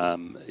that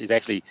is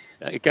actually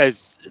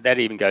that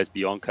even goes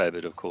beyond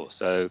COVID, of course.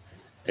 So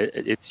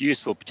it's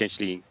useful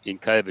potentially in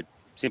COVID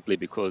simply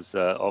because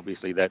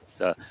obviously that's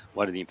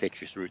one of the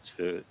infectious routes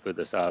for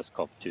the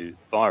SARS-CoV-2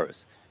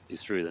 virus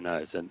is through the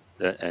nose,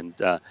 and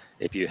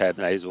if you have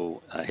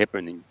nasal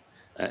heparin,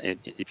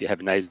 if you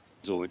have nasal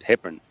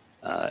heparin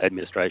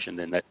administration,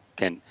 then that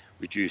can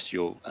reduce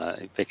your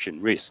infection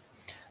risk.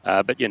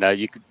 But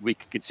we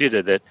could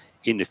consider that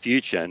in the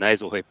future,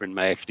 nasal heparin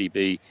may actually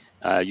be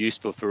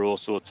useful for all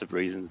sorts of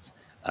reasons,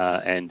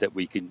 and that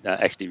we can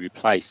actually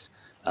replace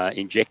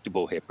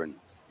injectable heparin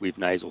with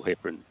nasal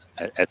heparin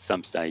at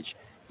some stage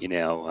in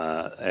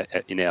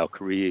our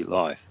career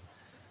life.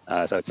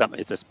 So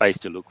it's a space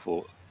to look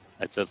for.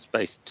 It's a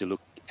space to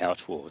look out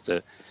for.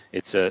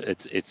 It's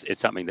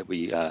something that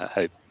we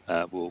hope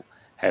will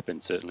happen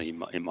certainly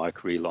in my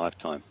career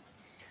lifetime.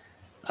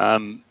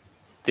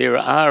 There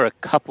are a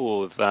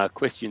couple of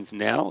questions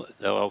now.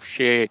 So I'll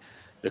share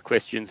the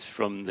questions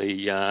from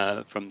the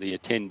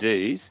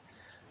attendees.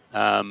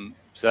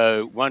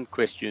 So one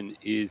question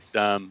is,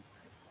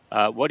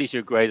 what is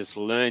your greatest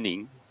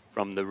learning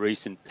from the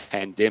recent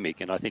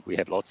pandemic? And I think we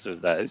have lots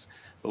of those.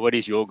 But what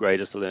is your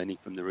greatest learning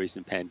from the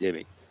recent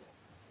pandemic?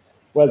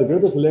 Well, the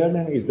greatest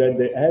learning is that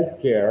the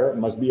healthcare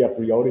must be a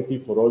priority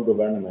for all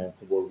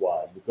governments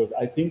worldwide. because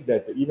I think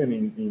that even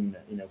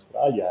in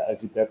Australia,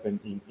 as it happened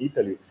in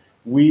Italy,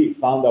 we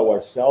found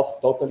ourselves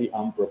totally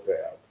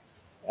unprepared.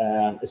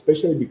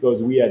 Especially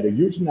because we had a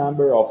huge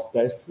number of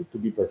tests to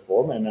be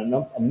performed, and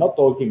I'm not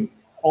talking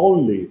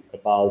only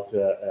about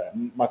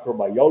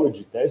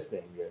microbiology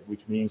testing,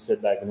 which means a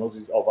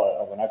diagnosis of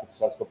an acute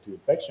SARS-CoV-2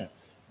 infection,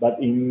 but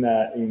in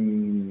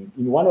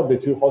one of the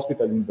two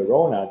hospitals in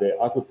Verona, the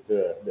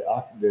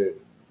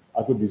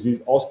acute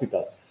disease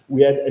hospital,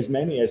 we had as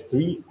many as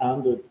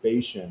 300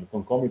 patients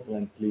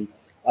concomitantly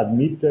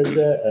admitted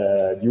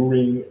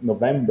during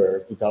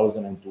November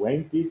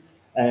 2020,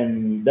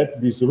 and that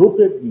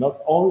disrupted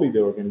not only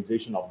the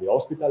organization of the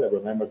hospital. I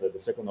remember that the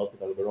second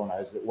hospital of Verona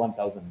has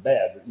 1,000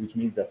 beds, which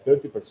means that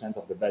 30%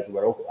 of the beds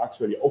were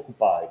actually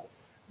occupied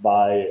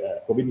by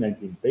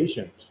COVID-19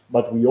 patients.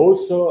 But we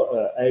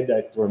also had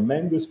a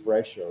tremendous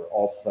pressure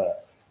of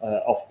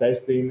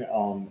testing,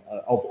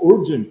 of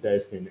urgent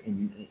testing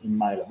in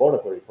my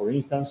laboratory. For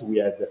instance, we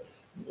had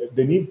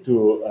the need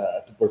to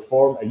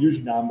perform a huge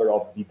number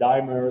of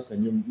D-dimers, a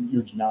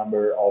huge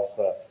number of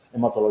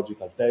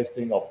hematological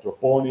testing, of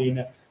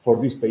troponin for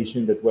these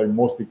patients that were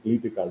mostly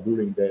critical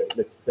during the,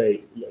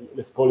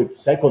 let's call it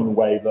second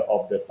wave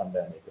of the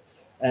pandemic.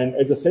 And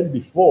as I said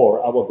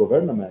before, our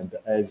government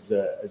has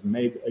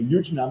made a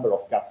huge number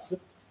of cuts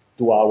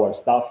to our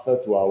staff,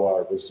 to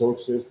our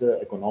resources,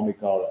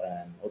 economical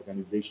and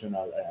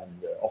organizational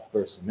and of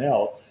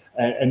personnel.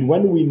 And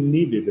when we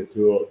needed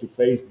to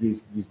face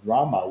this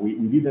drama, we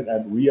didn't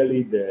have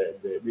really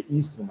the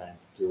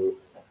instruments,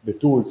 the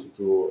tools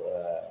to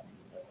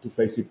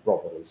face it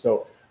properly.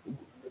 So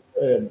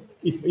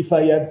if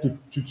I have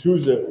to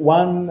choose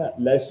one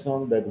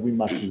lesson that we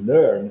must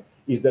learn,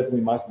 is that we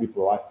must be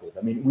proactive.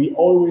 I mean, we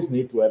always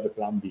need to have a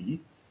plan B.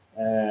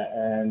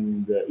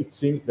 And it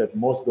seems that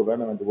most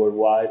governments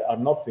worldwide are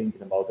not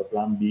thinking about a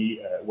plan B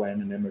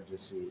when an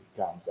emergency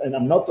comes. And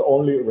I'm not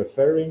only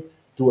referring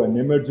to an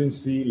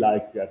emergency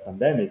like a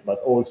pandemic, but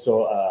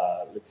also,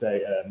 let's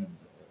say,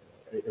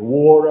 a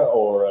war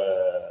or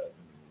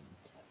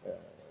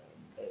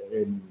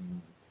an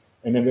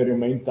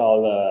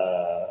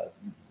environmental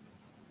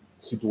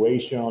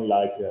situation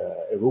like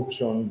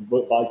eruption,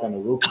 Balkan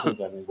eruptions,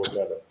 I mean,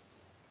 whatever.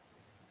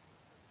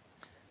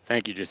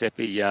 Thank you,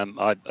 Giuseppe.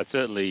 I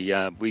certainly,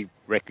 we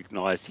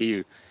recognise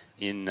here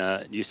in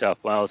New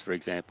South Wales, for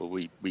example,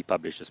 we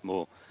published a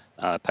small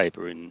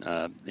paper in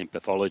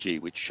Pathology,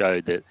 which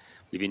showed that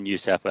within New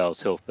South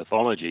Wales Health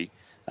Pathology,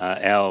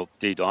 our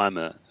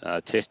D-dimer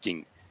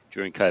testing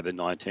during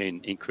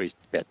COVID-19 increased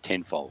about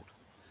tenfold.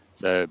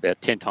 So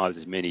about 10 times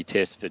as many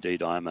tests for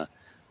D-dimer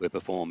were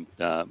performed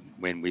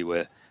when we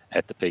were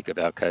at the peak of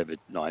our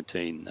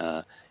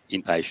COVID-19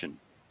 inpatient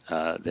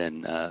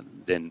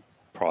than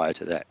prior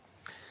to that.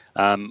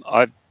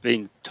 I've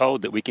been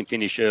told that we can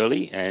finish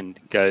early and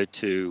go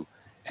to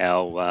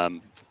our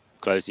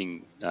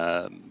closing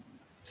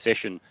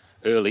session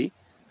early.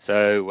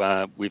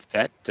 So with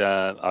that,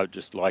 I would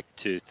just like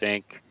to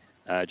thank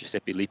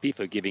Giuseppe Lippi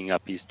for giving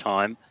up his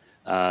time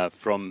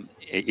from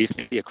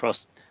Italy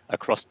across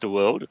the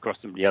world,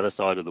 across from the other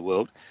side of the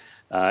world.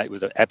 It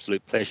was an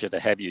absolute pleasure to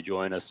have you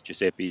join us,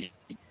 Giuseppe,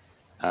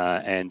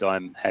 and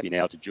I'm happy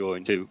now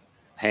to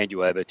hand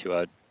you over to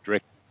our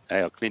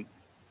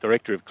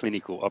Director of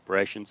Clinical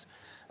Operations,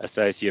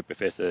 Associate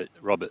Professor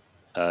Robert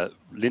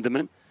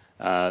Lindemann.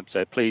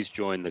 So please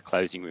join the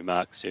closing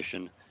remarks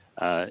session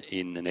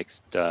in the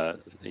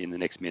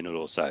next minute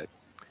or so.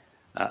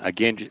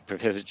 Again,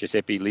 Professor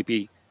Giuseppe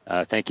Lippi,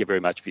 thank you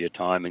very much for your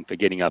time and for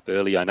getting up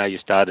early. I know you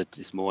started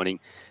this morning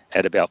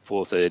at about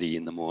 4:30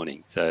 in the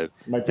morning. So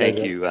thank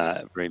you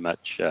very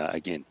much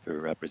again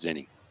for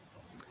presenting.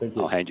 Thank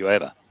you. I'll hand you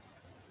over.